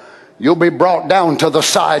Isaiah? You'll be brought down to the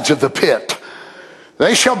sides of the pit.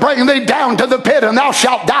 They shall bring thee down to the pit, and thou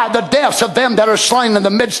shalt die the deaths of them that are slain in the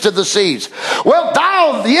midst of the seas. Wilt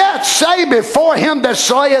thou yet say before him that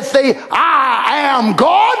slayeth thee, I am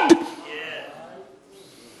God?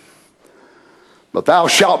 But thou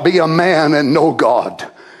shalt be a man and no God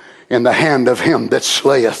in the hand of him that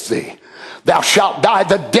slayeth thee. Thou shalt die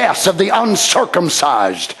the deaths of the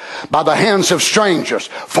uncircumcised by the hands of strangers.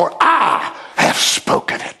 For I have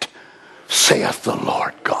spoken it, saith the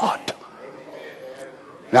Lord God.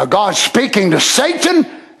 Now God's speaking to Satan,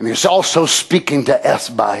 and he's also speaking to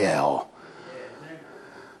Ethbaal.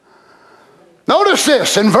 Notice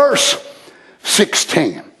this in verse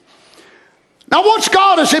 16. Now watch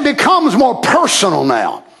God as it becomes more personal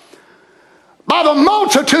now. By the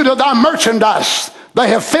multitude of thy merchandise, they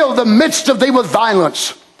have filled the midst of thee with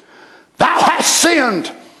violence. Thou hast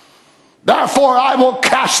sinned. Therefore I will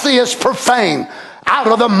cast thee as profane out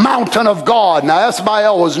of the mountain of God. Now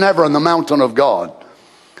Esbael was never in the mountain of God.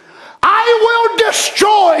 I will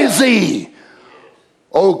destroy thee,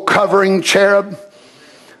 O covering cherub.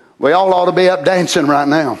 We all ought to be up dancing right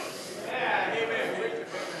now.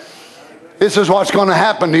 This is what's going to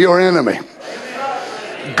happen to your enemy.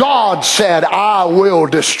 God said, I will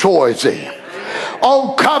destroy thee,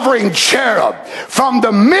 O covering cherub, from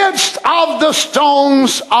the midst of the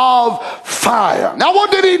stones of fire. Now what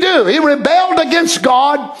did he do? He rebelled against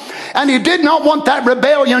God, and he did not want that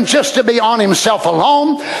rebellion just to be on himself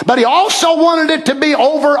alone, but he also wanted it to be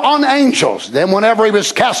over on angels. Then whenever he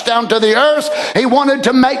was cast down to the earth, he wanted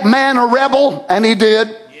to make man a rebel, and he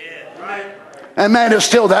did. And man is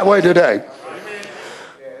still that way today.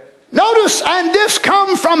 Notice, and this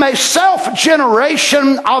comes from a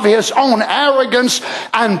self-generation of his own arrogance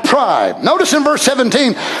and pride. Notice in verse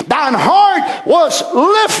 17, thine heart was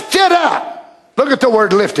lifted up. Look at the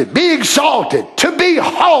word lifted. Be exalted, to be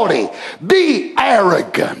haughty, be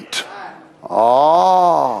arrogant.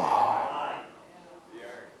 Oh.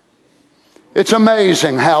 It's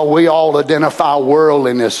amazing how we all identify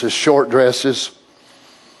worldliness as short dresses,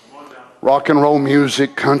 rock and roll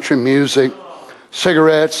music, country music,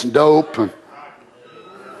 cigarettes, dope.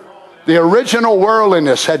 The original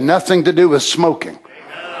worldliness had nothing to do with smoking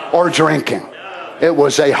or drinking. It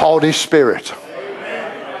was a haughty spirit.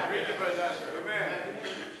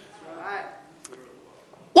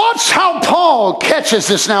 Watch how Paul catches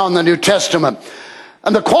this now in the New Testament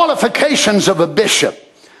and the qualifications of a bishop.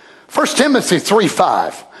 1 Timothy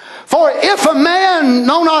 3:5. For if a man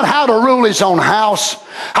know not how to rule his own house,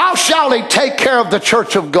 how shall he take care of the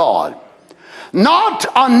church of God? Not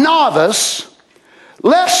a novice,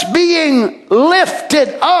 lest being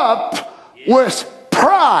lifted up with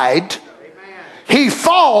pride, he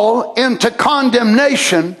fall into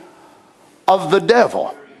condemnation of the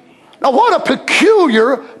devil. Now what a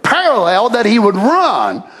peculiar parallel that he would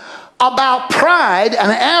run about pride and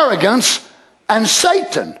arrogance and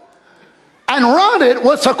Satan, and run it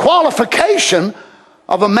with the qualification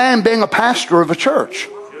of a man being a pastor of a church.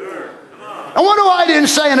 I wonder why he didn't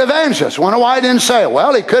say an evangelist. I wonder why he didn't say it.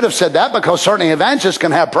 Well, he could have said that because certainly evangelists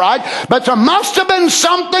can have pride. But there must have been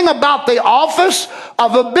something about the office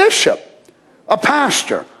of a bishop, a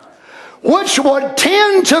pastor, which would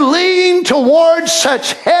tend to lean towards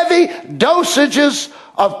such heavy dosages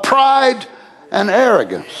of pride and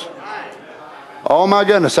arrogance. Oh my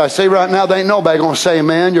goodness, I see right now there ain't nobody going to say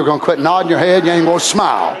amen. You're going to quit nodding your head. You ain't going to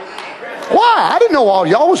smile. Why? I didn't know all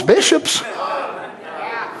y'all was bishops.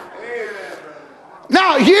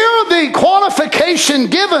 Now here the qualification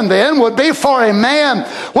given then would be for a man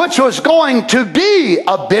which was going to be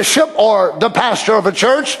a bishop or the pastor of a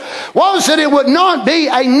church, was that it would not be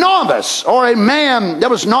a novice or a man that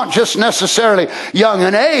was not just necessarily young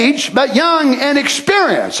in age, but young in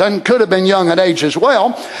experience, and could have been young in age as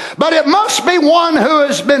well. But it must be one who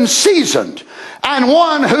has been seasoned and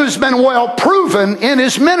one who's been well proven in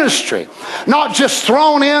his ministry. Not just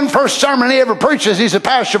thrown in, first sermon he ever preaches, he's a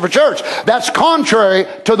pastor of a church. That's contrary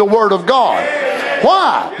to the Word of God.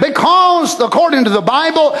 Why? Because according to the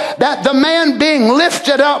Bible, that the man being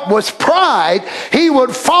lifted up with pride, he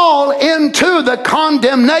would fall into the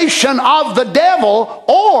condemnation of the devil,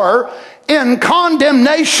 or in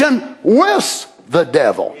condemnation with the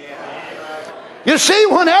devil. You see,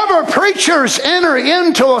 whenever preachers enter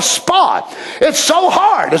into a spot, it's so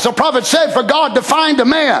hard, as the prophet said, for God to find a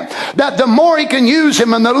man that the more he can use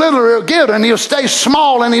him and the littler he'll get, and he'll stay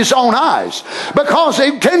small in his own eyes. Because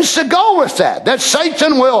he tends to go with that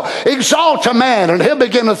Satan will exalt a man and he'll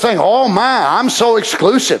begin to think, oh my, I'm so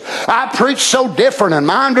exclusive. I preach so different and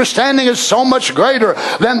my understanding is so much greater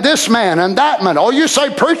than this man and that man. Oh, you say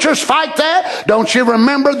preachers fight that? Don't you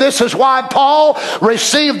remember this is why Paul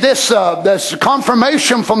received this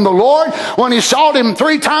confirmation from the Lord when he sought him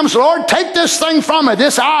 3 times. Lord, take this thing from me,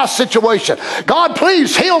 this eye situation. God,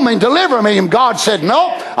 please heal me and deliver me. And God said,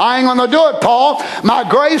 no, I ain't going to do it, Paul. My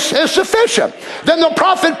grace is sufficient. Then the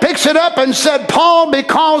prophet picks it up and said, Paul,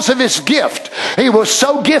 because of his gift, he was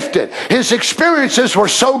so gifted. His experiences were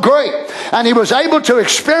so great. And he was able to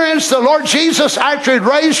experience the Lord Jesus after he'd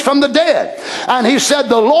raised from the dead. And he said,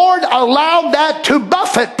 the Lord allowed that to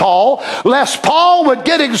buffet Paul, lest Paul would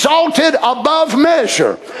get exalted above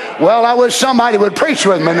measure. Well, I wish somebody would preach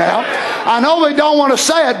with me now. I know we don't want to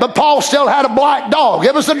say it, but Paul still had a black dog.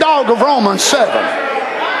 It was the dog of Romans 7.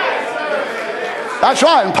 That's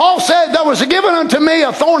right. And Paul said, there was given unto me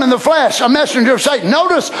a thorn in the flesh, a messenger of Satan.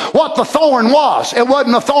 Notice what the thorn was. It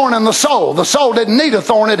wasn't a thorn in the soul. The soul didn't need a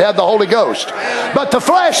thorn. It had the Holy Ghost. But the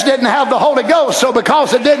flesh didn't have the Holy Ghost. So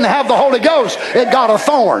because it didn't have the Holy Ghost, it got a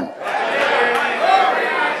thorn.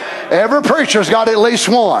 Every preacher's got at least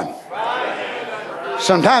one.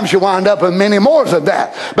 Sometimes you wind up with many more than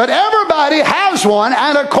that. But everybody has one,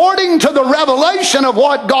 and according to the revelation of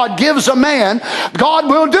what God gives a man, God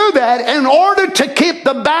will do that in order to keep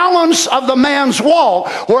the balance of the man's walk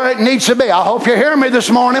where it needs to be. I hope you're hearing me this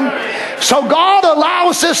morning. So God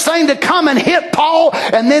allows this thing to come and hit Paul,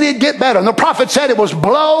 and then it'd get better. And the prophet said it was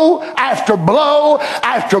blow after blow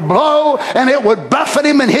after blow, and it would buffet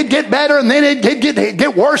him, and he'd get better, and then it'd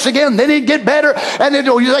get worse again, then he'd get better. And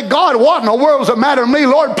you say, God, what in the world's the matter with me?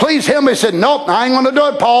 Lord, please heal me. He said, nope, I ain't going to do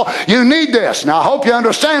it, Paul. You need this. Now, I hope you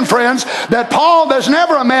understand, friends, that Paul, there's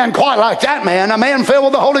never a man quite like that man. A man filled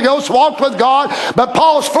with the Holy Ghost, walked with God, but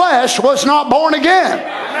Paul's flesh was not born again.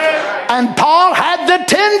 And Paul had the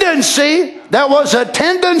tendency, there was a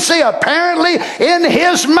tendency apparently in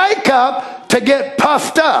his makeup to get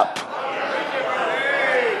puffed up.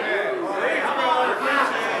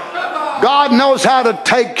 God knows how to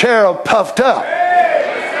take care of puffed up.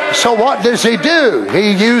 So what does he do?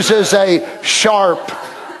 He uses a sharp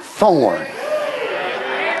thorn.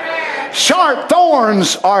 Sharp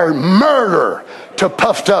thorns are murder to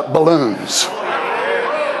puffed up balloons.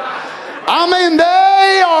 I mean,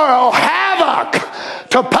 they are havoc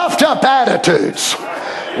to puffed up attitudes.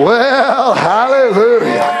 Well,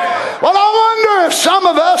 hallelujah. Well, I wonder if some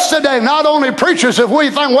of us today, not only preachers, if we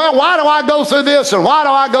think, well, why do I go through this and why do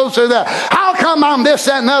I go through that? How come I'm this,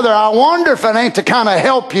 that, and the other? I wonder if it ain't to kind of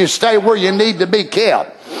help you stay where you need to be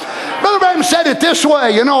kept. Brother Branham said it this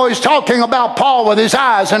way, he's talking about Paul with his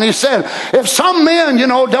eyes, and he said, if some men,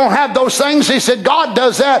 don't have those things, he said, God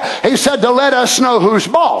does that, he said, to let us know who's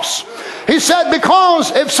boss. He said,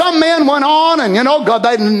 because if some men went on and, God,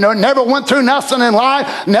 they never went through nothing in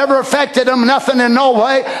life, never affected them, nothing in no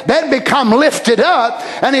way, they'd become lifted up,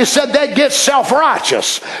 and he said they'd get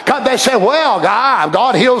self-righteous. Because they say, well,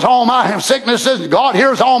 God heals all my sicknesses, God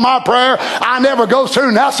hears all my prayer, I never go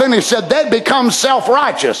through nothing. He said they'd become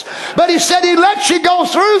self-righteous. But he said he lets you go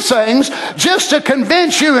through things just to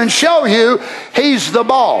convince you and show you he's the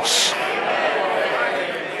boss.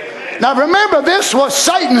 Now remember, this was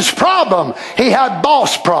Satan's problem. He had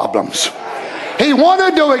boss problems. He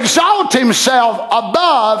wanted to exalt himself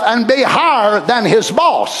above and be higher than his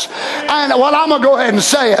boss. And well, I'm going to go ahead and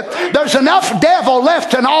say it. There's enough devil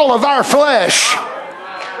left in all of our flesh.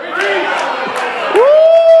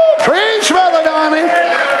 Woo! Preach, Brother Donnie.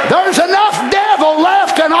 There's enough devil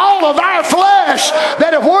left in all of our flesh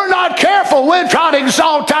that if we're not careful, we'll try to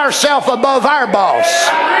exalt ourselves above our boss.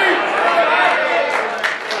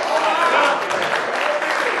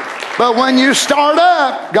 But when you start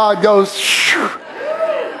up, God goes, shoo.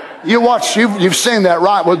 You watch, you've seen that,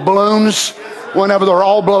 right, with balloons, whenever they're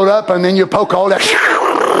all blown up, and then you poke all that.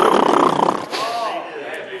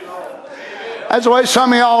 That's the way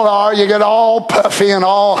some of y'all are. You get all puffy and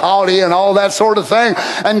all haughty and all that sort of thing,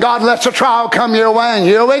 and God lets a trial come your way, and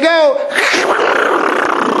here we go.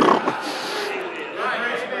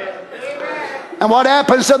 And what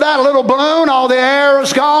happens to that little balloon? All the air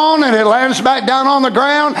is gone, and it lands back down on the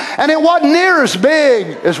ground, and it wasn't near as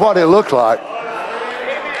big as what it looked like.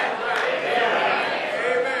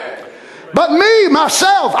 But me,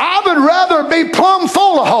 myself, I would rather be plumb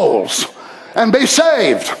full of holes and be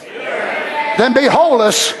saved than be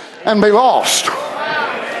holeless and be lost.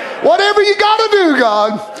 Whatever you got to do,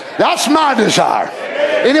 God, that's my desire.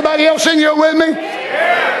 Anybody else in here with me?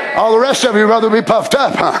 All the rest of you rather be puffed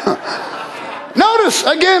up, huh? Notice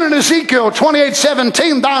again in Ezekiel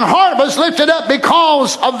 28:17, thine heart was lifted up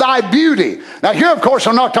because of thy beauty. Now here, of course,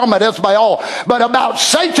 I'm not talking about Ezbaal, but about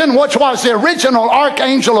Satan, which was the original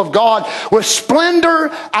archangel of God, with splendor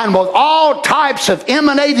and with all types of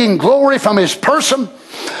emanating glory from his person.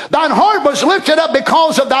 Thine heart was lifted up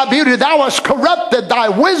because of thy beauty. Thou hast corrupted thy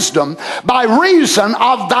wisdom by reason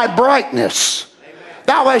of thy brightness.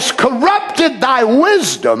 Thou hast corrupted thy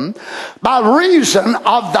wisdom by reason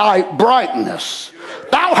of thy brightness.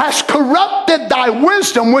 Thou hast corrupted thy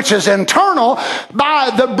wisdom, which is internal, by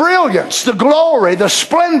the brilliance, the glory, the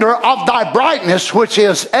splendor of thy brightness, which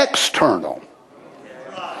is external.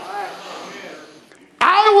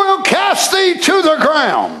 I will cast thee to the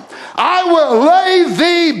ground. I will lay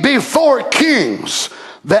thee before kings,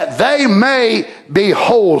 that they may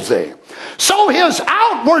behold thee. So his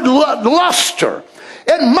outward luster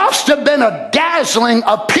It must have been a dazzling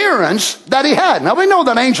appearance that he had. Now we know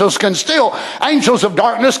that angels of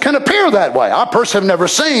darkness can appear that way. I personally have never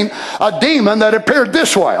seen a demon that appeared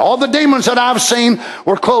this way. All the demons that I've seen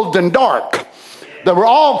were clothed in dark. They were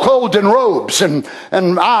all clothed in robes and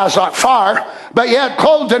eyes like fire, but yet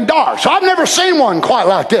clothed in dark. So I've never seen one quite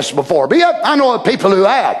like this before, but yet I know of people who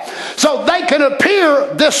have. So they can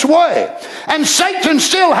appear this way. And Satan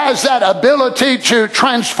still has that ability to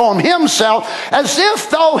transform himself as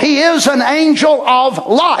if though he is an angel of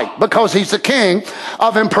light, because he's the king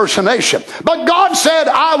of impersonation. But God said,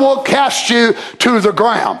 I will cast you to the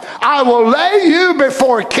ground. I will lay you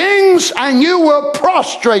before kings, and you will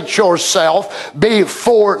prostrate yourself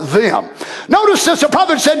before them. Notice this, the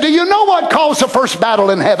prophet said, do you know what caused the first battle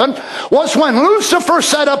in heaven? Was when Lucifer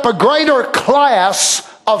set up a greater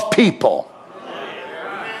class of people.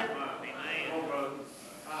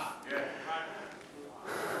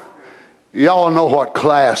 Y'all know what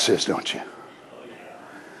class is, don't you?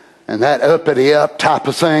 And that uppity up type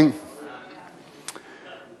of thing.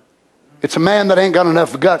 It's a man that ain't got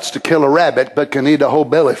enough guts to kill a rabbit, but can eat a whole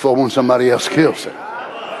belly full when somebody else kills it.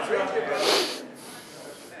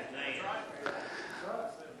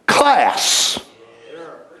 Class.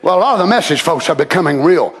 Well, a lot of the message folks are becoming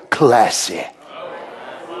real classy.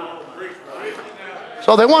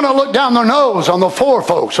 So they want to look down their nose on the poor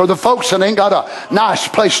folks, or the folks that ain't got a nice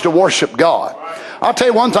place to worship God. I'll tell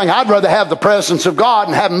you one thing, I'd rather have the presence of God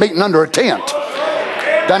and have them meeting under a tent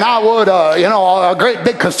than I would, a great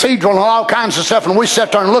big cathedral and all kinds of stuff, and we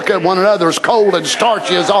sit there and look at one another as cold and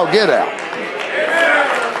starchy as all get out.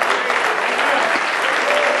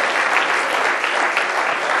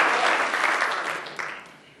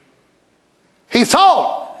 He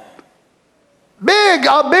thought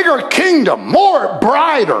a bigger kingdom, more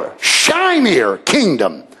brighter, shinier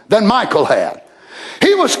kingdom than Michael had.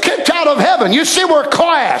 He was kicked out of heaven. You see where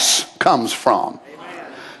class comes from.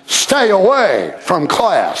 Stay away from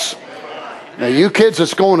class. Now you kids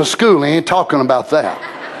that's going to school, he ain't talking about that.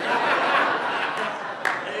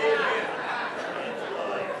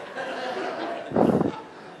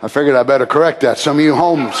 I figured I better correct that. Some of you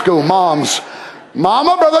homeschool moms,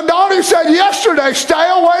 Mama, Brother Donnie said yesterday, stay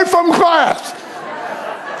away from class.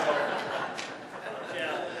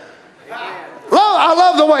 I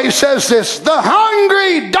love the way he says this. The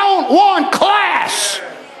hungry don't want class.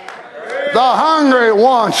 The hungry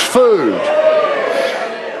wants food.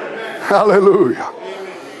 Hallelujah.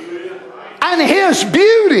 And his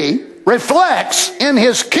beauty reflects in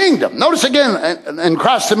his kingdom. Notice again in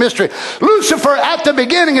Christ the mystery. Lucifer at the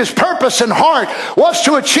beginning, his purpose and heart was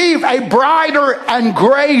to achieve a brighter and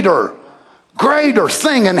greater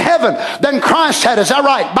thing in heaven than Christ had. Is that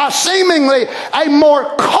right? By seemingly a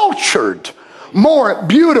more cultured, more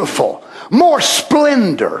beautiful, more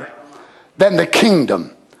splendor than the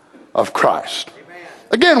kingdom of Christ.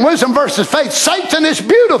 Again, wisdom versus faith. Satan is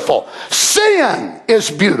beautiful. Sin is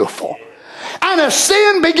beautiful. And as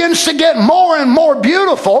sin begins to get more and more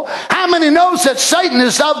beautiful, how many knows that Satan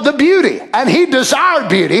is of the beauty? And he desired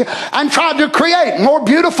beauty and tried to create more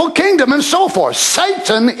beautiful kingdom and so forth.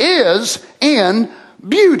 Satan is in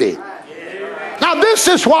beauty. Now this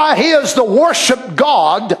is why he is the worship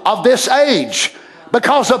god of this age.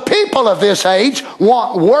 Because the people of this age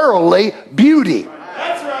want worldly beauty.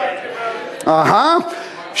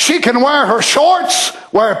 She can wear her shorts,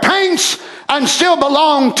 wear paints, and still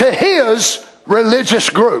belong to his religious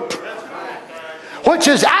group, which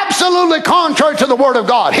is absolutely contrary to the Word of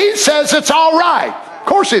God. He says it's all right. Of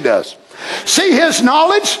course he does. See, his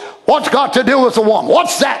knowledge, what's got to do with the woman?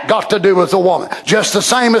 What's that got to do with the woman? Just the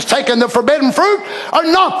same as taking the forbidden fruit or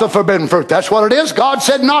not the forbidden fruit. That's what it is. God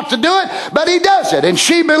said not to do it, but he does it, and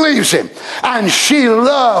she believes him, and she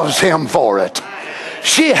loves him for it.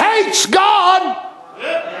 She hates God.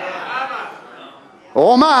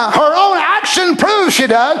 Oh my, her own action proves she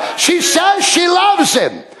does. She says she loves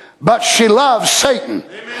him, but she loves Satan.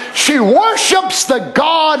 She worships the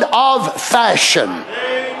god of fashion,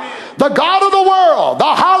 the god of the world, the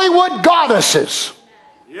Hollywood goddesses.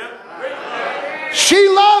 She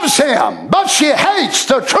loves him, but she hates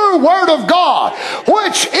the true word of God,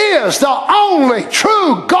 which is the only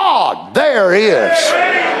true God there is.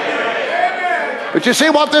 But you see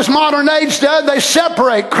what this modern age does? They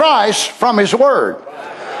separate Christ from his word.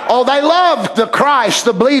 Oh, they love the Christ,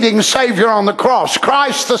 the bleeding Savior on the cross.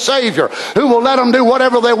 Christ the Savior, who will let them do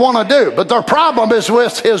whatever they want to do. But their problem is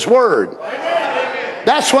with his word.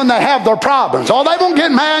 That's when they have their problems. Oh, they won't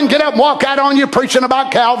get mad and get up and walk out on you preaching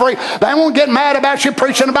about Calvary. They won't get mad about you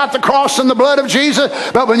preaching about the cross and the blood of Jesus.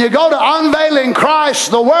 But when you go to unveiling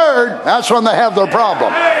Christ, the Word, that's when they have their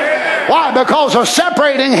problem. Why? Because of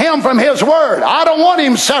separating Him from His Word. I don't want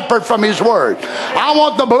Him separate from His Word. I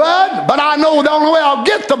want the blood, but I know the only way I'll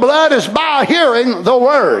get the blood is by hearing the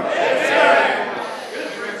Word.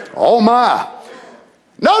 Oh my.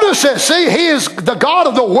 Notice this. See, He is the God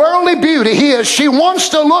of the worldly beauty. She wants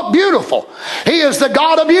to look beautiful. He is the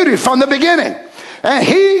God of beauty from the beginning. And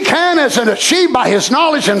He can, as an achieved by His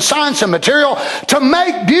knowledge and science and material, to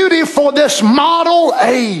make beauty for this model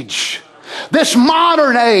age. This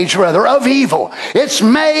modern age, rather, of evil. It's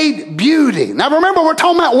made beauty. Now remember, we're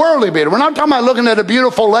talking about worldly beauty. We're not talking about looking at a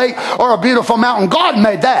beautiful lake or a beautiful mountain. God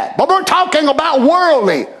made that. But we're talking about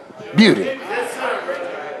worldly beauty.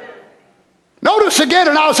 Notice again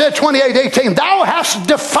in Isaiah 28:18, thou hast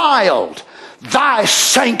defiled thy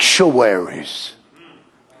sanctuaries.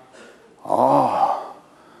 Oh.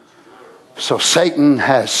 So Satan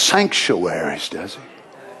has sanctuaries, does he?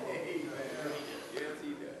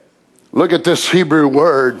 Look at this Hebrew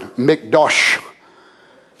word, mikdash,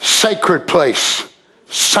 sacred place,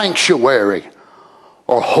 sanctuary,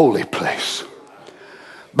 or holy place.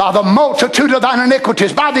 By the multitude of thine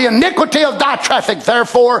iniquities, by the iniquity of thy traffic,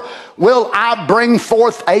 therefore will I bring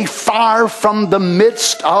forth a fire from the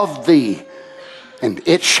midst of thee, and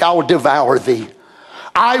it shall devour thee.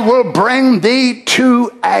 I will bring thee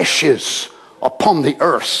to ashes upon the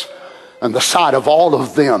earth, and the sight of all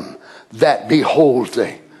of them that behold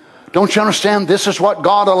thee. Don't you understand? This is what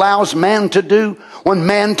God allows man to do. When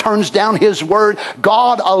man turns down His Word,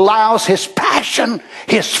 God allows His passion,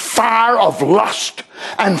 His fire of lust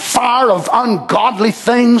and fire of ungodly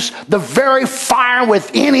things, the very fire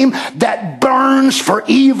within him that burns for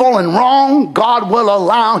evil and wrong, God will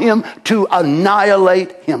allow him to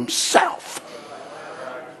annihilate himself.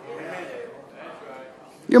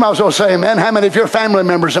 You might as well say amen. How many of your family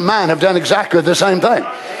members and mine have done exactly the same thing?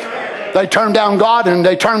 They turned down God, and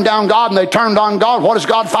they turned down God, and they turned on God. What does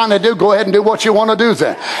God finally do? Go ahead and do what you want to do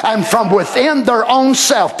then. And from within their own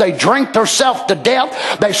self, they drink themselves to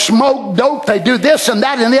death. They smoke dope. They do this and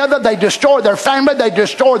that and the other. They destroy their family. They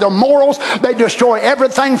destroy their morals. They destroy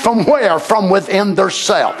everything from where? From within their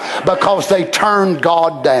self. Because they turned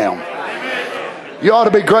God down. You ought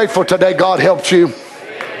to be grateful today God helped you.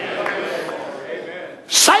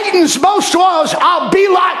 Satan's boast was, I'll be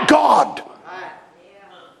like God.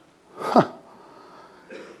 Huh.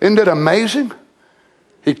 Isn't it amazing?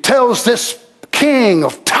 He tells this king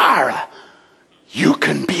of Tyre, you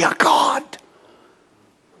can be a god.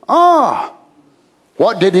 Ah,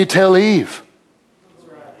 what did he tell Eve?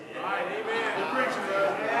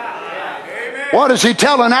 What is he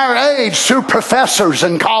telling our age through professors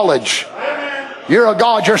in college? You're a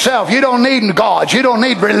god yourself. You don't need gods. You don't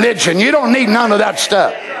need religion. You don't need none of that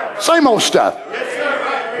stuff. Same old stuff.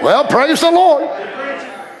 Well, praise the Lord.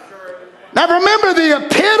 Now remember, the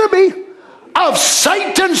epitome of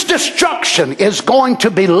Satan's destruction is going to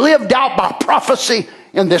be lived out by prophecy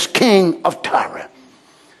in this king of Tyre.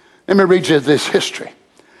 Let me read you this history.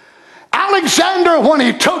 Alexander, when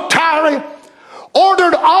he took Tyre,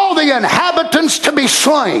 ordered all the inhabitants to be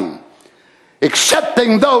slain,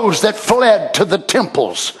 excepting those that fled to the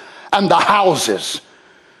temples and the houses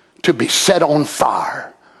to be set on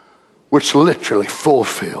fire, which literally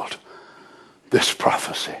fulfilled this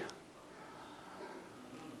prophecy.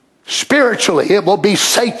 Spiritually, it will be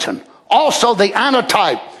Satan. Also, the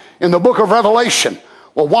antitype in the book of Revelation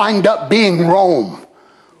will wind up being Rome,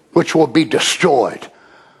 which will be destroyed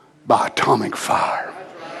by atomic fire.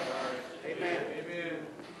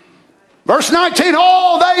 Verse 19,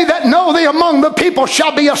 all they that know thee among the people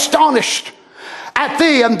shall be astonished at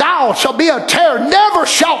thee, and thou shalt be a terror. Never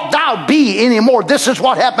shalt thou be anymore. This is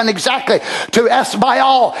what happened exactly to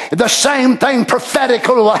Esbaal. The same thing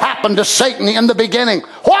prophetically will happen to Satan in the beginning.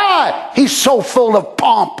 Why? He's so full of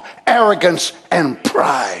pomp, arrogance, and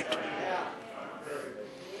pride.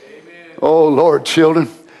 Oh, Lord, children,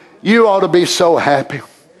 you ought to be so happy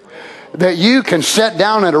that you can sit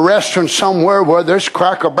down at a restaurant somewhere, whether it's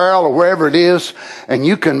Cracker Barrel or wherever it is, and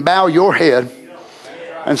you can bow your head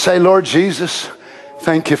and say, Lord Jesus,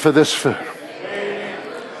 thank you for this food.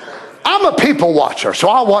 I'm a people watcher, so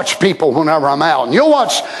I watch people whenever I'm out. And you'll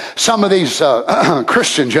watch some of these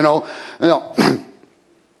Christians, you know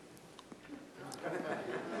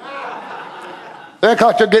they act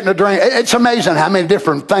like they're getting a drink. It's amazing how many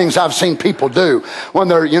different things I've seen people do when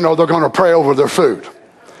they're going to pray over their food.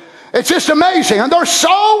 It's just amazing. And they're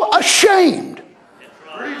so ashamed.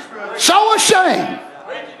 So ashamed.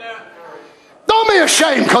 Don't be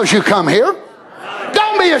ashamed because you come here. Don't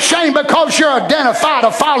be ashamed because you're identified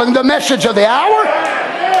of following the message of the hour.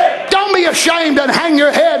 Don't be ashamed and hang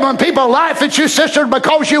your head when people laugh at you, sister,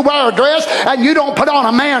 because you wear a dress and you don't put on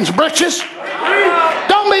a man's breeches.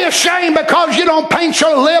 Don't be ashamed because you don't paint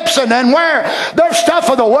your lips and then wear the stuff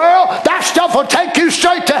of the world. That stuff will take you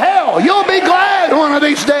straight to hell. You'll be glad one of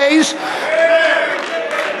these days.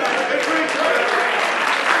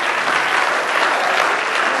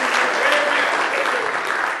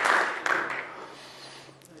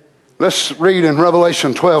 Let's read in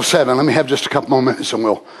Revelation 12:7. Let me have just a couple more minutes and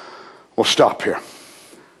we'll stop here.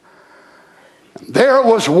 There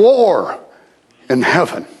was war in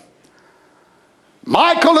heaven.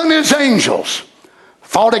 Michael and his angels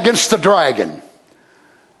fought against the dragon,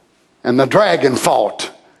 and the dragon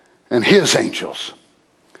fought and his angels.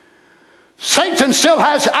 Satan still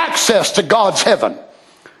has access to God's heaven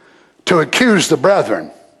to accuse the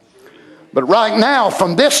brethren. But right now,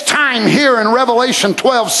 from this time here in Revelation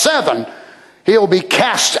 12:7, he'll be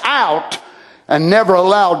cast out and never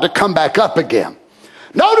allowed to come back up again.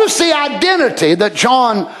 Notice the identity that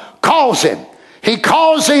John calls him. He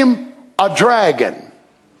calls him a dragon.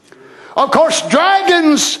 Of course,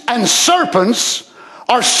 dragons and serpents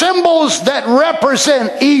are symbols that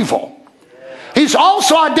represent evil. He's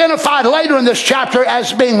also identified later in this chapter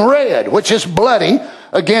as being red, which is bloody,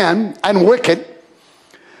 again, and wicked.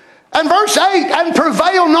 And verse 8, and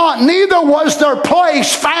prevail not, neither was their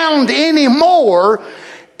place found any more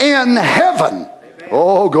in heaven.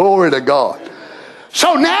 Oh, glory to God.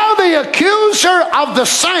 So now the accuser of the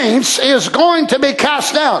saints is going to be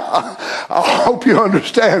cast out. I hope you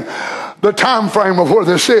understand the time frame of where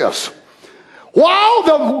this is. While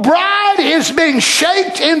the bride is being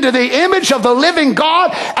shaped into the image of the living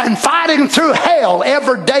God and fighting through hell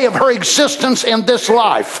every day of her existence in this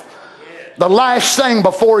life, the last thing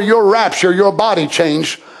before your rapture, your body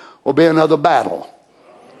change, will be another battle.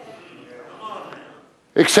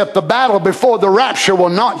 Except the battle before the rapture will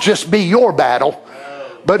not just be your battle,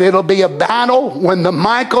 but it'll be a battle when the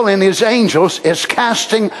Michael and his angels is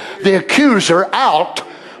casting the accuser out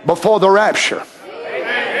before the rapture.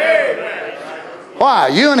 Why?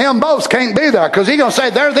 You and him both can't be there, because he's going to say,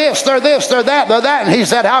 they're this, they're this, they're that, they're that. And he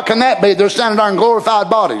said, how can that be? They're standing there in glorified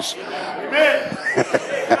bodies.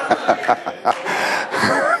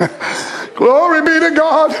 Glory be to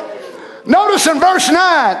God. Notice in verse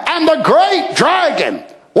 9, and the great dragon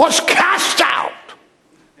was cast out,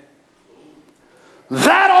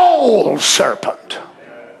 that old serpent.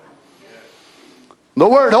 The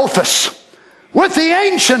word ophis. With the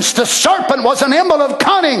ancients, the serpent was an emblem of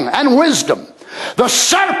cunning and wisdom. The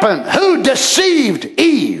serpent who deceived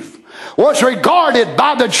Eve was regarded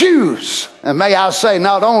by the Jews, and may I say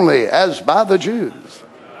not only as by the Jews,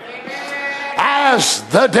 as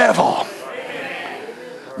the devil.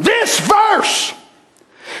 This verse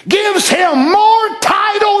gives him more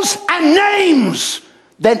titles and names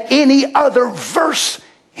than any other verse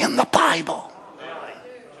in the Bible.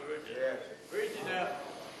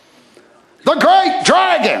 The great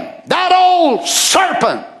dragon, that old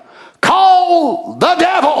serpent, called the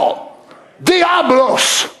devil,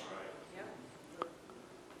 Diablos,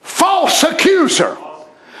 false accuser,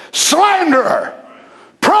 slanderer,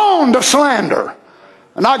 prone to slander.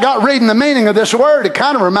 And I got reading the meaning of this word, it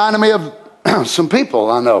kind of reminded me of some people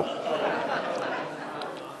I know.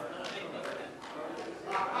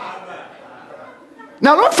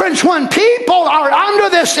 Now look, friends, when people are under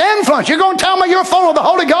this influence, you're going to tell me you're full of the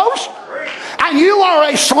Holy Ghost? And you are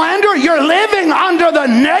a slanderer? You're living under the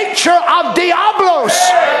nature of Diablos.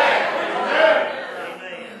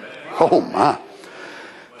 Oh my.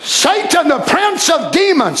 Satan, the prince of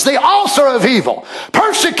demons, the author of evil,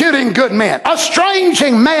 persecuting good men,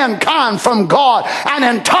 estranging mankind from God and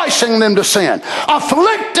enticing them to sin,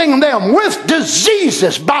 afflicting them with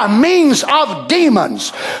diseases by means of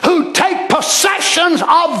demons who take possessions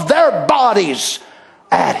of their bodies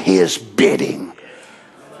at his bidding.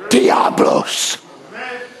 Diablos.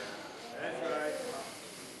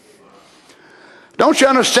 Don't you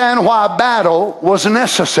understand why battle was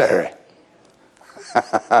necessary?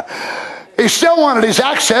 He still wanted his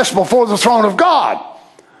access before the throne of God.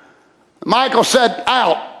 Michael said,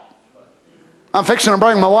 out. I'm fixing to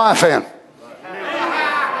bring my wife in.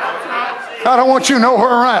 I don't want you nowhere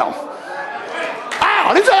around.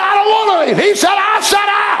 Out. He said, I don't want to leave. He said, I said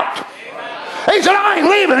out. He said, I ain't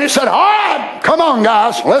leaving. He said, all right, come on,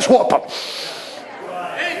 guys. Let's whoop them.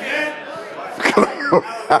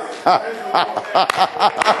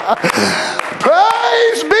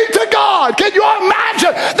 Praise be to God. Can you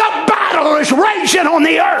imagine? The battle is raging on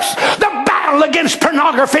the earth. The battle battle against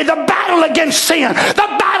pornography, the battle against sin,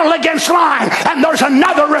 the battle against lying, and there's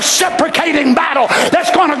another reciprocating battle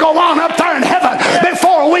that's going to go on up there in heaven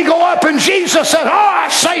before we go up. And Jesus said, all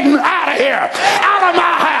right, Satan, out of here, out of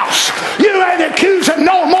my house. You ain't accusing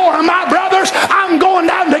no more of my brothers. I'm going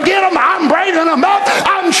down to get them. I'm bringing them up.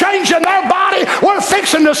 I'm changing their body. We're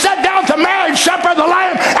fixing to sit down to marriage supper of the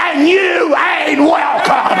Lamb, and you ain't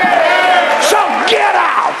welcome. So get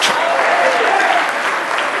out.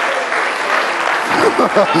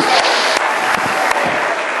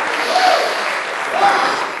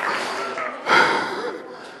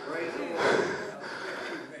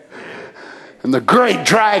 And the great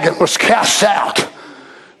dragon was cast out,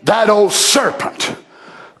 that old serpent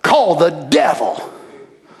called the devil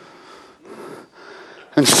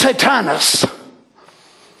and Satanus,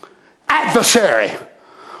 adversary,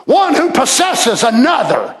 one who possesses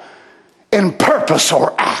another in purpose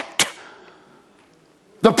or act.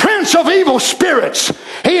 The prince of evil spirits,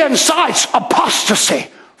 he incites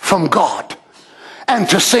apostasy from God and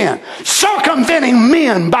to sin, circumventing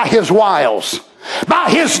men by his wiles. By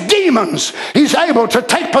his demons, he's able to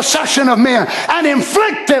take possession of men and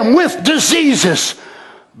inflict them with diseases.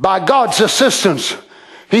 By God's assistance,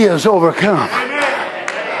 he is overcome.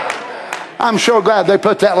 I'm sure glad they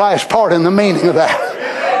put that last part in the meaning of that.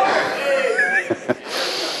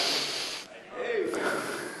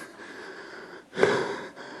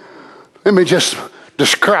 Let me just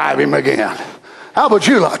describe him again. How would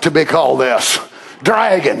you like to be called this?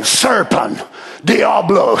 Dragon, serpent,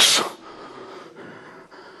 diablos,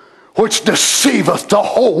 which deceiveth the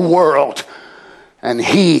whole world. And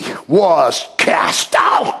he was cast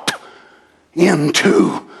out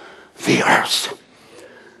into the earth.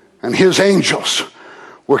 And his angels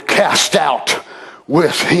were cast out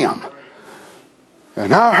with him.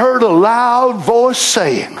 And I heard a loud voice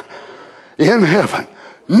saying in heaven,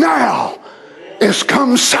 now is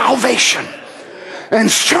come salvation and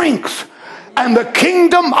strength and the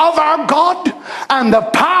kingdom of our God and the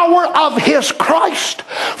power of his Christ.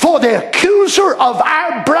 For the accuser of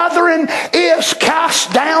our brethren is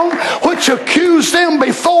cast down, which accused them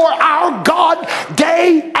before our God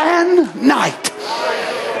day and night.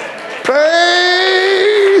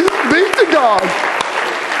 Praise be to God.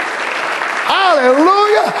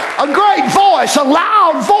 Hallelujah. A great voice, a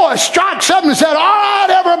loud voice strikes up and said, all right,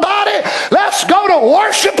 everybody, let's go to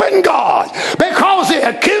worshiping God. Because the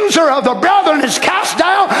accuser of the brethren is cast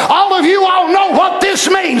down. All of you all know what this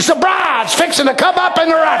means. The bride's fixing to come up in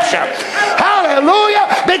the rapture.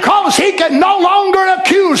 Hallelujah. Because he can no longer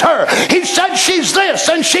accuse her. He said she's this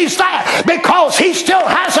and she's that. Because he still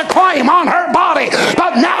has a claim on her body.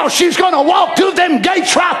 But now she's going to walk through them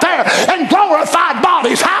gates right there in glorified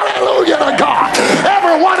bodies. Hallelujah to God.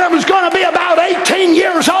 Every one of them is going to be about 18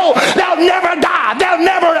 years old. They'll never die. They'll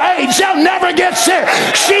never age. They'll never get sick.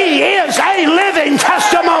 She is a living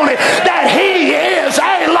testimony that he is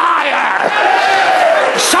a liar.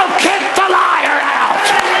 So kick the liar out.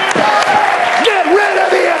 Get rid of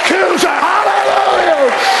the accuser.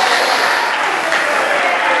 Hallelujah.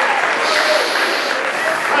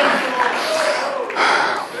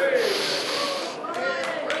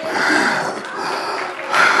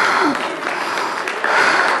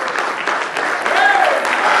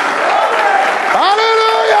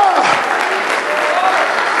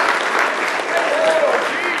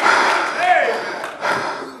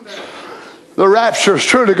 The rapture is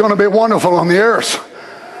truly going to be wonderful on the earth.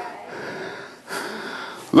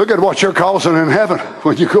 Look at what you're causing in heaven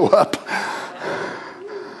when you go up.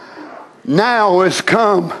 Now is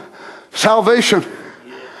come salvation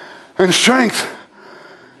and strength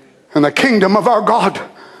and the kingdom of our God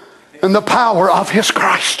and the power of his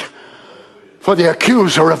Christ. For the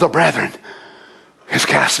accuser of the brethren is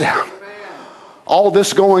cast down. All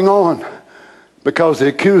this going on because the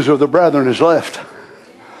accuser of the brethren is left.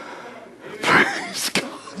 Praise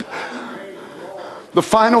God. The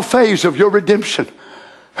final phase of your redemption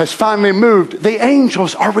has finally moved. The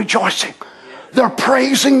angels are rejoicing. They're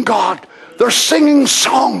praising God. They're singing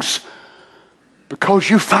songs because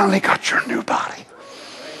you finally got your new body.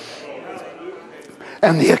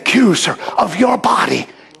 And the accuser of your body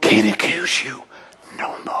can't accuse you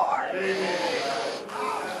no more.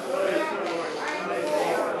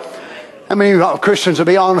 I mean, Christians will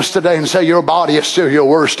be honest today and say your body is still your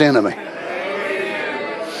worst enemy.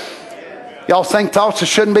 Y'all think thoughts that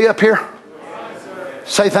shouldn't be up here?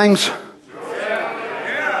 Say things.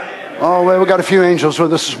 Oh, well, we got a few angels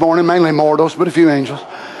with us this morning, mainly mortals, but a few angels.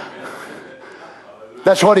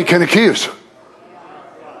 That's what he can accuse.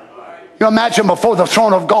 You imagine before the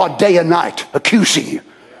throne of God day and night, accusing you.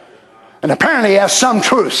 And apparently he has some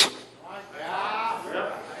truth.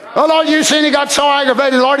 Oh, Lord, you seen he got so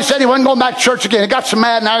aggravated. Lord, he said he wasn't going back to church again. He got so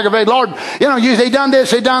mad and aggravated. Lord, he done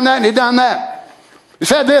this, he done that, and he done that. He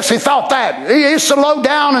said this, he thought that. He's so low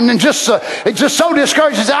down and then just so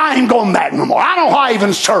discouraged. He said, I ain't going back no more. I don't know how I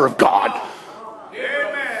even serve God.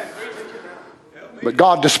 But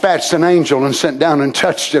God dispatched an angel and sent down and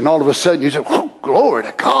touched it. And all of a sudden you said, oh, glory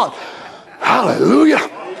to God. Hallelujah.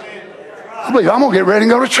 I believe I'm going to get ready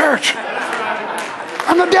and go to church.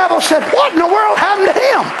 And the devil said, what in the world happened to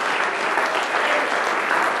him?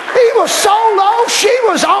 He was so low, she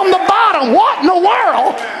was on the bottom. What in the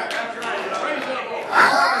world?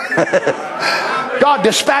 God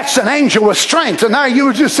dispatched an angel with strength, and now you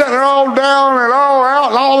were just sitting there all down and all out,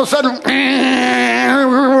 and all of a sudden,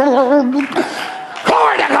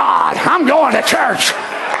 glory to God, I'm going to church.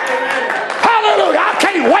 Hallelujah. I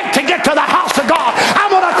can't wait to get to the house of God. I'm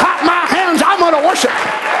going to clap my hands. I'm going to worship.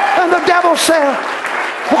 And the devil said,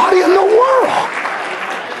 what in the world?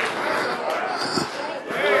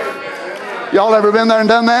 Y'all ever been there and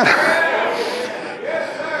done that?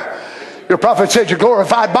 Your prophet said your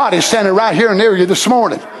glorified body is standing right here near you this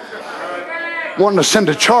morning, wanting to send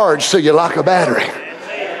a charge to you like a battery.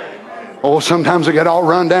 Oh, sometimes I get all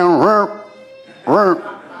run down.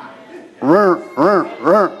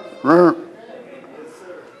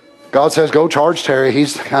 God says, go charge Terry.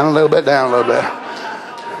 He's kind of a little bit down a little bit.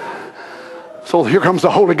 So here comes the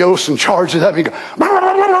Holy Ghost and charges up. And he goes,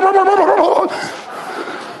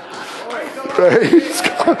 praise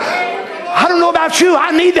God. I don't know about you.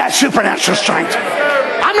 I need that supernatural strength.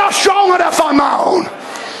 I'm not strong enough on my own.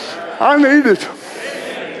 I need it.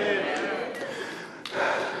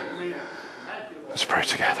 Let's pray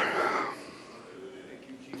together.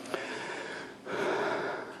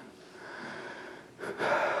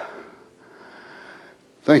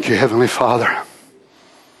 Thank you, Heavenly Father.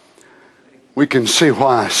 We can see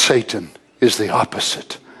why Satan is the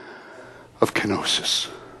opposite of kenosis.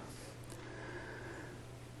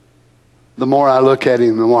 The more I look at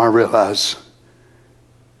him, the more I realize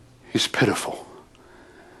he's pitiful.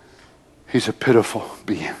 He's a pitiful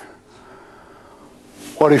being.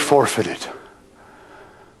 What he forfeited,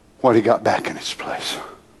 what he got back in its place.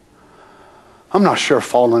 I'm not sure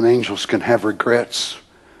fallen angels can have regrets.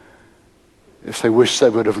 If they wish they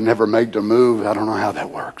would have never made the move, I don't know how that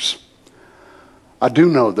works. I do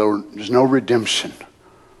know, though, there's no redemption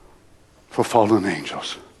for fallen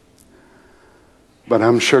angels. But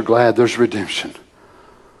I'm sure glad there's redemption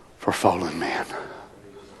for fallen man.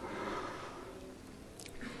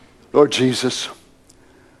 Lord Jesus,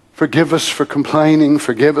 forgive us for complaining.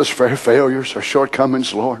 Forgive us for our failures, our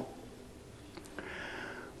shortcomings, Lord.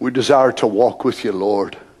 We desire to walk with you,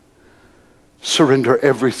 Lord. Surrender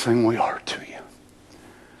everything we are to you.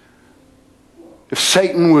 If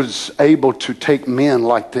Satan was able to take men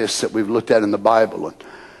like this that we've looked at in the Bible, and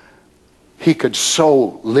he could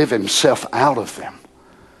so live himself out of them,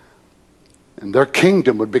 and their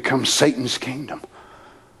kingdom would become Satan's kingdom.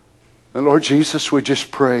 And Lord Jesus, we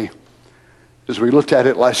just pray, as we looked at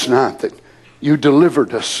it last night, that you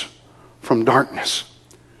delivered us from darkness.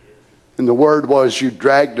 And the word was you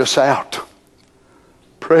dragged us out.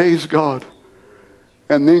 Praise God.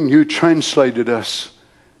 And then you translated us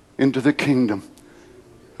into the kingdom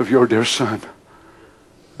of your dear Son.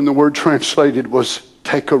 And the word translated was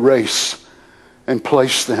take a race and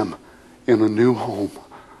place them in a new home.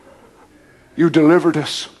 You delivered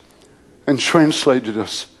us and translated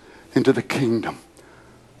us into the kingdom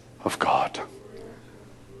of God.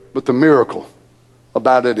 But the miracle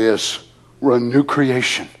about it is we're a new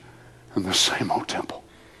creation in the same old temple.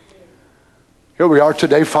 Here we are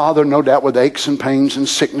today, Father, no doubt with aches and pains and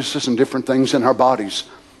sicknesses and different things in our bodies.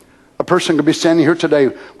 A person could be standing here today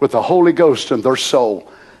with the Holy Ghost in their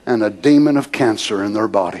soul and a demon of cancer in their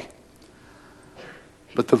body.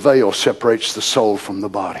 But the veil separates the soul from the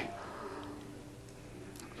body.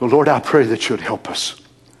 So Lord, I pray that you'd help us.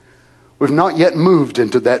 We've not yet moved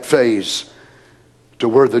into that phase to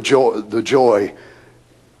where the joy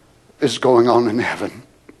is going on in heaven.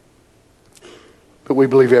 But we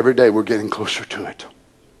believe every day we're getting closer to it.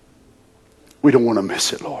 We don't want to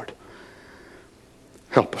miss it, Lord.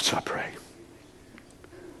 Help us, I pray.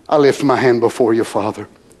 I lift my hand before you, Father,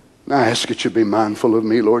 and I ask that you be mindful of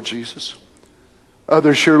me, Lord Jesus.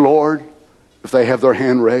 Others here, Lord, if they have their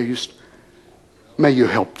hand raised, may you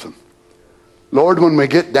help them. Lord, when we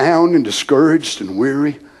get down and discouraged and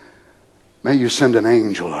weary, may you send an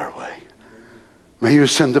angel our way. May you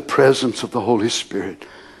send the presence of the Holy Spirit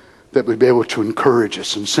that would be able to encourage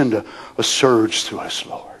us and send a surge through us,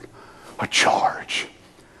 Lord, a charge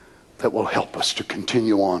that will help us to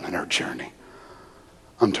continue on in our journey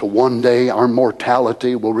until one day our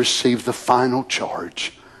mortality will receive the final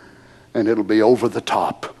charge and it'll be over the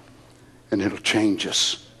top, and it'll change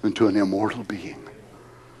us into an immortal being.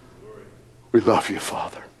 We love you,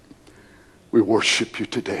 Father. We worship you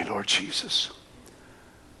today, Lord Jesus.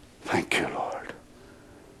 Thank you, Lord.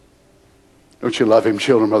 Don't you love him,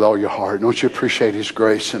 children, with all your heart? Don't you appreciate his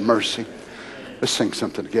grace and mercy? Let's sing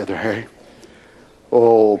something together, Harry.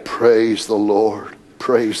 Oh, praise the Lord.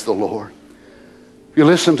 Praise the Lord. If you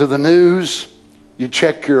listen to the news, you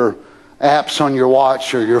check your apps on your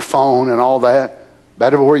watch or your phone and all that,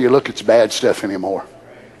 about everywhere you look, it's bad stuff anymore.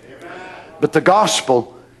 But the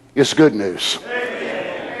gospel is good news.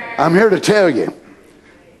 I'm here to tell you,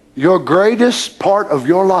 your greatest part of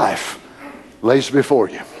your life lays before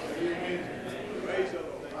you.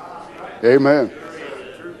 Amen.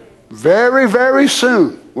 Very, very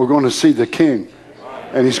soon, we're going to see the King.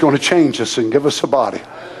 And he's going to change us and give us a body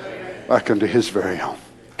like unto his very own.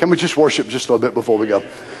 Can we just worship just a little bit before we go?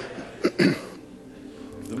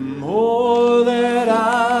 The more that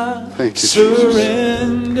I Thank you,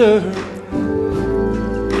 surrender,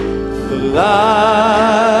 the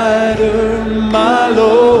lighter my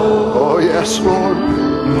load. Oh, yes, Lord.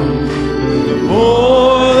 The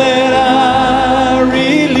more that I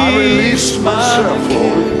release myself, my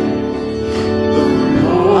Lord. the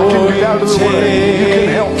more I can get out of the way. You can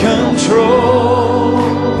help me. control.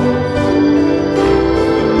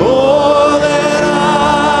 The more that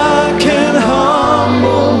I can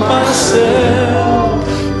humble myself,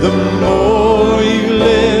 the more you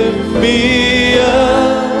lift me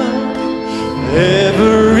up.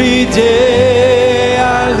 Every day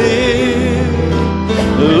I live,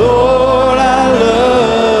 Lord, I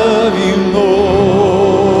love you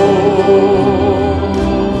more.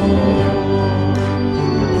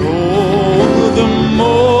 Oh, the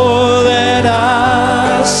more that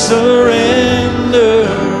I surrender,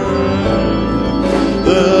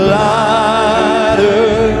 the lighter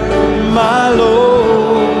my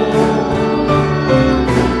load.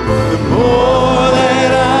 The more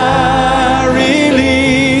that I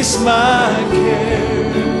release my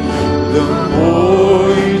care, the more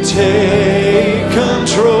you take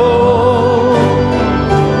control.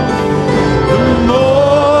 The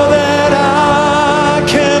more that I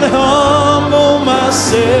can humble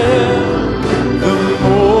myself, the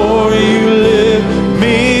more you lift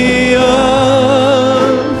me up.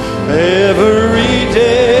 Every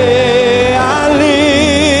day I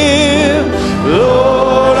live,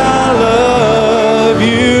 Lord, I love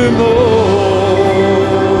you more.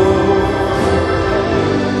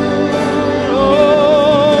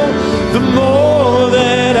 Oh, the more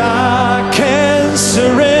that I can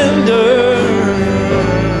surrender,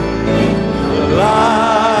 the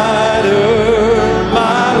lighter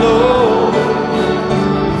my load.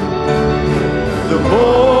 The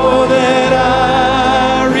more that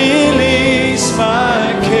I release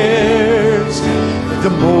my cares, the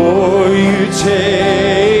more you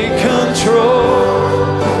take control.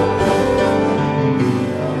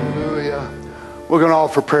 Hallelujah. We're going to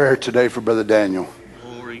offer prayer today for Brother Daniel.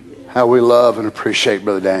 How we love and appreciate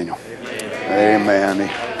Brother Daniel. Amen.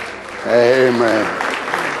 Amen.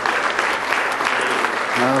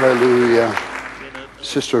 Hallelujah.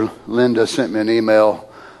 Sister Linda sent me an email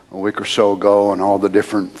a week or so ago on all the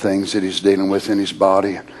different things that he's dealing with in his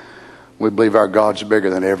body. We believe our God's bigger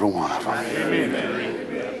than every one of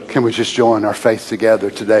them. Can we just join our faith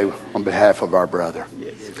together today on behalf of our brother?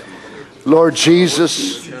 Lord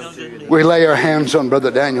Jesus, we lay our hands on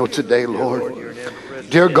Brother Daniel today, Lord.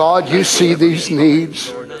 Dear God, you see these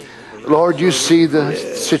needs. Lord, you see the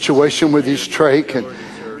situation with his trach, and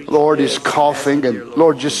Lord, he's coughing, and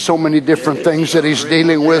Lord, just so many different things that he's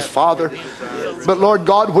dealing with, Father. But Lord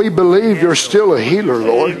God, we believe you're still a healer,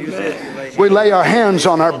 Lord. We lay our hands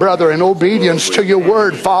on our brother in obedience to your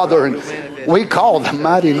word, Father, and we call the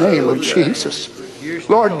mighty name of Jesus.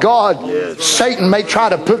 Lord God, Satan may try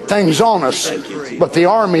to put things on us, but the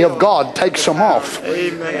army of God takes them off.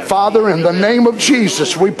 Father, in the name of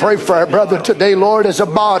Jesus, we pray for our brother today, Lord, as a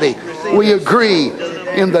body. We agree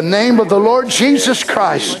in the name of the Lord Jesus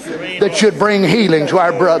Christ that you'd bring healing to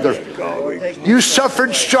our brother. You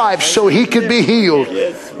suffered stripes so he could be healed.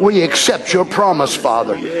 We accept your promise,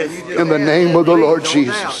 Father, in the name of the Lord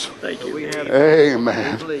Jesus.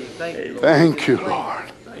 Amen. Thank you,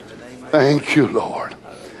 Lord. Thank you, Lord.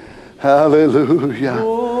 Hallelujah.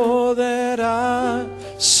 More that I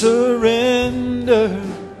surrender,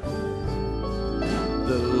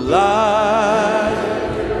 the light,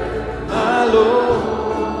 my Lord.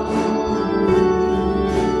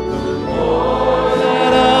 The more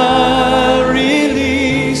that I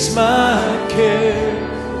release my care,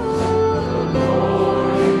 the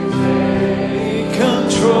more you take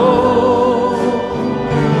control.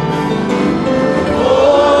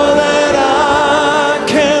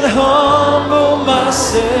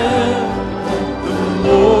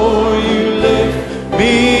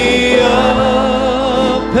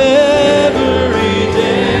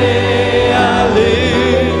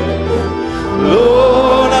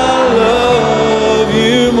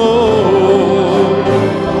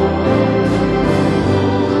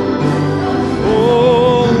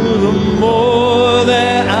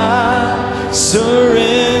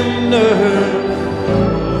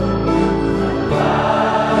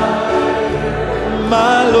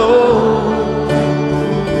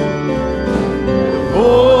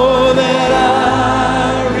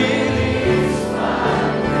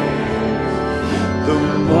 the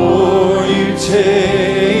more you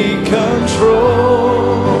take control.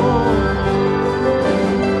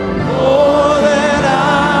 More than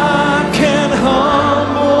I can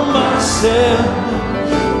humble myself,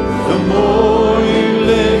 the more you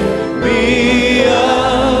lift me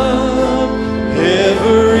up.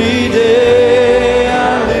 Every day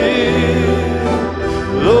I live,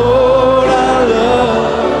 Lord, I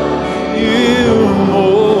love you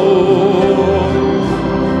more.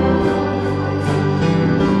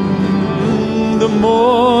 The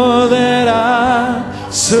more that I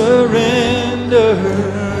surrender,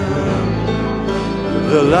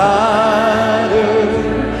 the lighter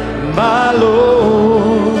my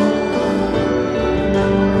load.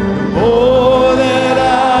 More that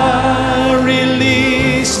I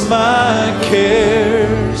release my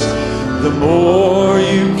cares, the more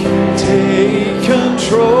you can take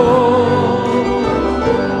control.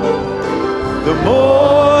 The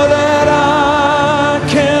more that I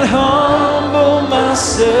can humble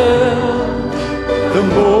myself, the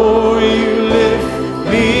more you lift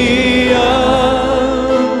me up.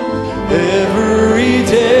 Every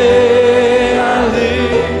day I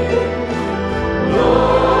live,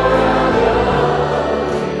 Lord, I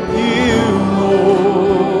love you more.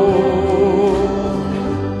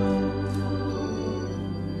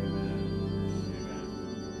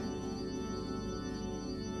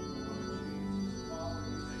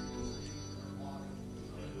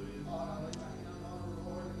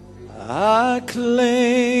 I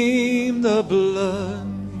claim the blood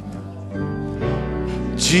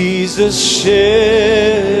Jesus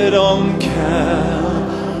shed on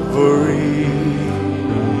Calvary.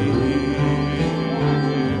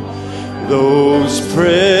 Those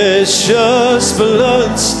precious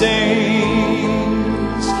blood stains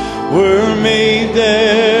were made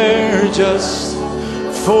there just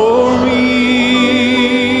for me.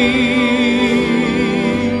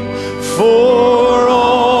 For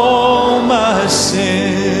all my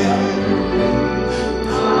sin,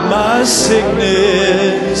 my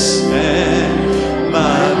sickness and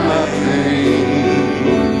my pain.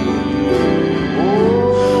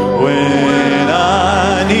 When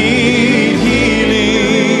I need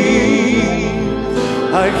healing,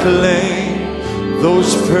 I claim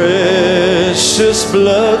those precious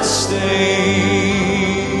blood stains.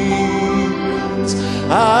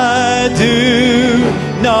 I do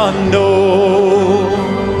not know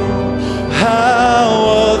how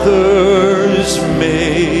others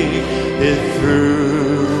make it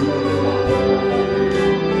through,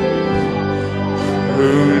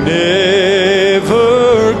 who never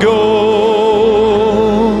go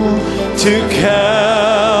to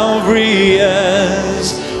Calvary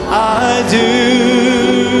as I do,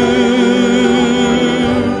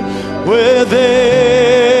 where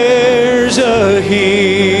there's a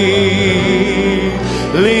healing,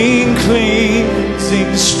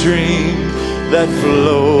 cleansing stream that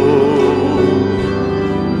flows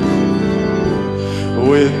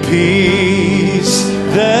with peace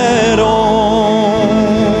that only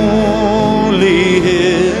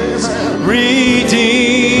His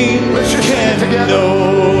redeemed can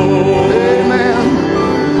know. Amen.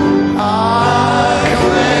 I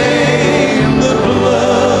claim the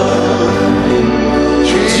blood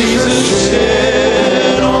Jesus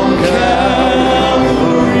shed on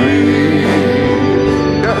Calvary.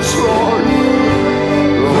 Yes, Lord.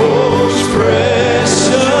 Those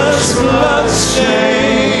precious blood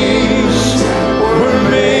stains were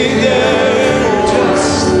made there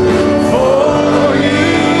just for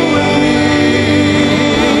you.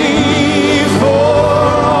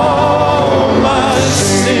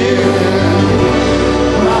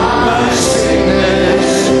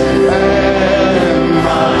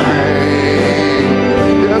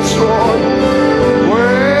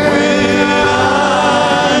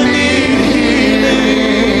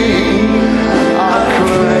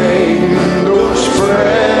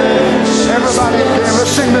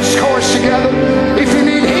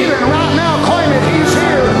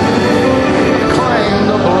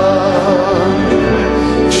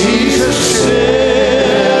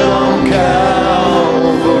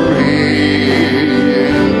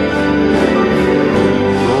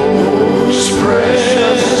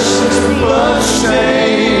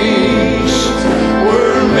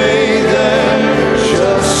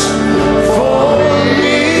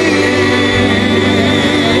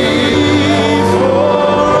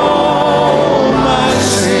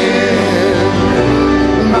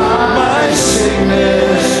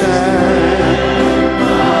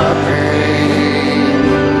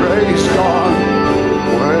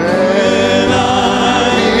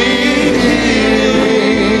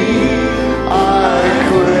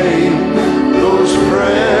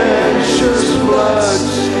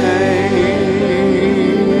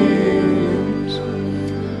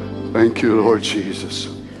 Lord Jesus.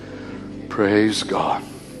 Praise God.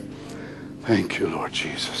 Thank you, Lord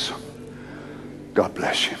Jesus. God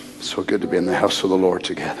bless you. So good to be in the house of the Lord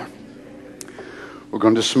together. We're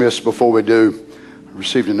going to dismiss. Before we do, I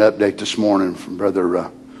received an update this morning from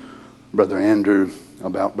Brother Andrew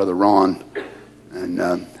about Brother Ron and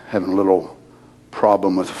having a little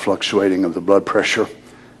problem with the fluctuating of the blood pressure,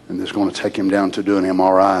 and they're going to take him down to do an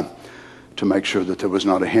MRI to make sure that there was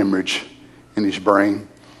not a hemorrhage in his brain.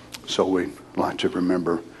 So we'd like to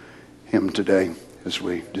remember him today as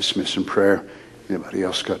we dismiss in prayer. Anybody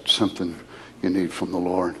else got something you need from the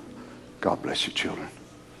Lord? God bless you, children.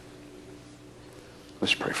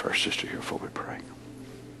 Let's pray first, sister, here before we pray.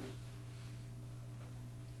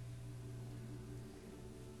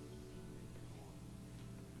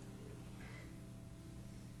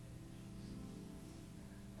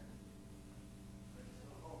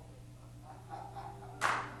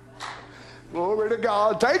 Glory to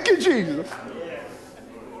God. Thank you, Jesus.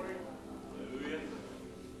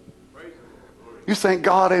 You think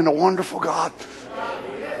God ain't a wonderful God?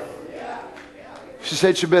 She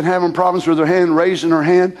said she'd been having problems with her hand, raising her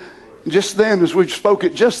hand. Just then, as we spoke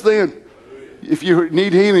it, just then, if you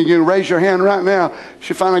need healing, you can raise your hand right now.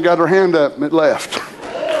 She finally got her hand up and it left.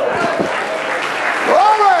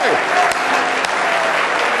 Glory!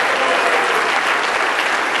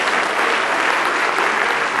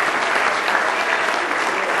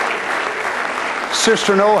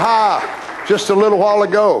 Sister in Ohio, just a little while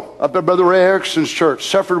ago, up at Brother Ray Erickson's church,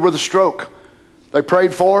 suffered with a stroke. They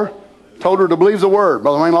prayed for her, told her to believe the word.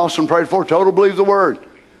 Brother Wayne Lawson prayed for her, told her to believe the word.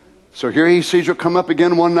 So here he sees her come up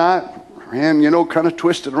again one night, her hand, kind of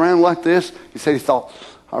twisted around like this. He said he thought,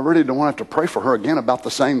 I really don't want to have to pray for her again about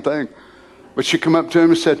the same thing. But she come up to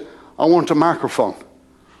him and said, I want a microphone.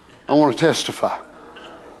 I want to testify.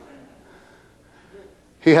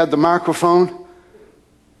 He had the microphone.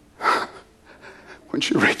 When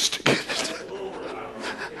she reached to get it,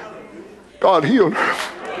 God healed her.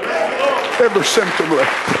 Every symptom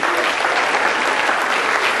left.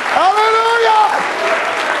 Hallelujah!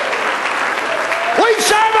 We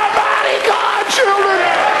serve a mighty God, children.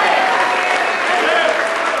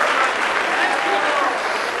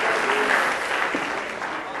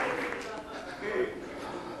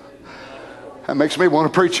 That makes me want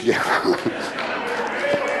to preach again.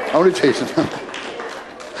 I want to teach it.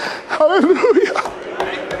 Hallelujah.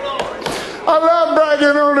 I love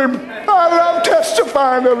bragging on him. I love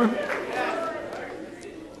testifying of him.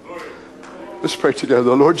 Let's pray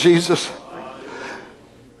together. Lord Jesus.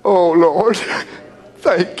 Oh, Lord.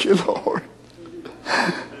 Thank you, Lord.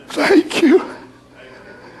 Thank you.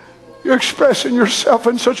 You're expressing yourself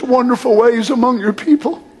in such wonderful ways among your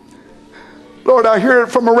people. Lord, I hear it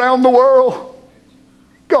from around the world.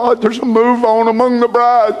 God, there's a move on among the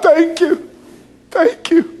bride. Thank you. Thank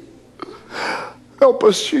you. Help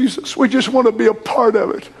us, Jesus. We just want to be a part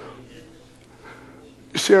of it.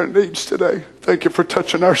 You see our needs today. Thank you for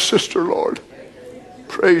touching our sister, Lord.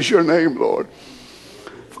 Praise your name, Lord.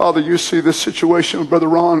 Father, you see the situation of Brother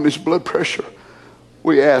Ron and his blood pressure.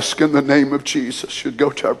 We ask in the name of Jesus, you'd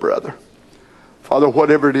go to our brother. Father,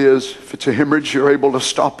 whatever it is, if it's a hemorrhage, you're able to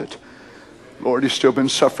stop it. Lord, he's still been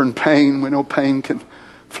suffering pain. We know pain can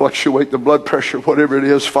fluctuate the blood pressure, whatever it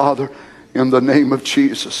is, Father, in the name of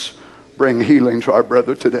Jesus. Bring healing to our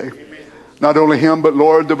brother today. Not only him, but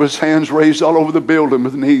Lord, there was hands raised all over the building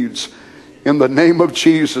with needs. In the name of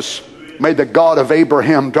Jesus, may the God of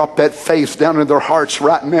Abraham drop that faith down in their hearts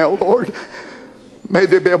right now, Lord. May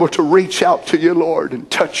they be able to reach out to you, Lord, and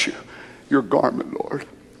touch you, your garment, Lord.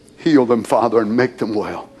 Heal them, Father, and make them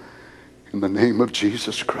well. In the name of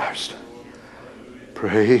Jesus Christ.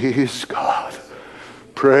 Praise God.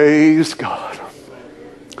 Praise God.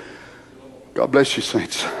 God bless you,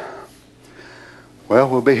 saints. Well,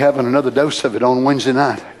 we'll be having another dose of it on Wednesday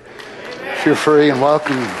night. If you're free and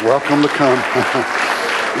welcome to come.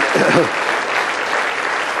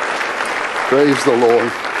 Praise the Lord.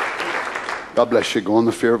 God bless you. Go in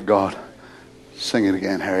the fear of God. Sing it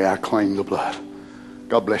again, Harry. I claim the blood.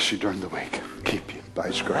 God bless you during the week. Keep you by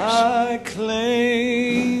his grace. I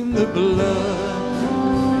claim the blood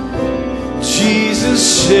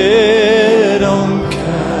Jesus shed on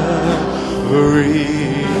Calvary.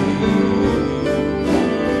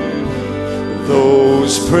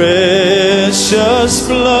 Those precious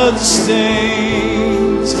blood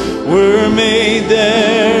stains were made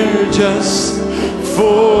there just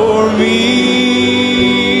for me,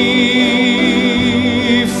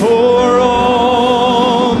 for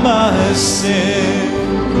all my sin,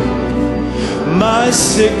 my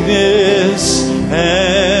sickness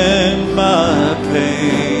and my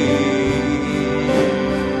pain.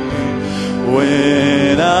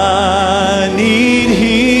 When I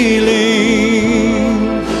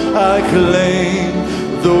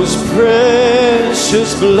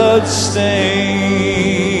bloodstains.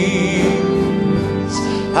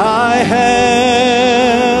 I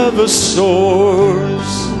have a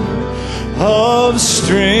source of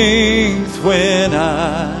strength when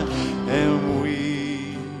I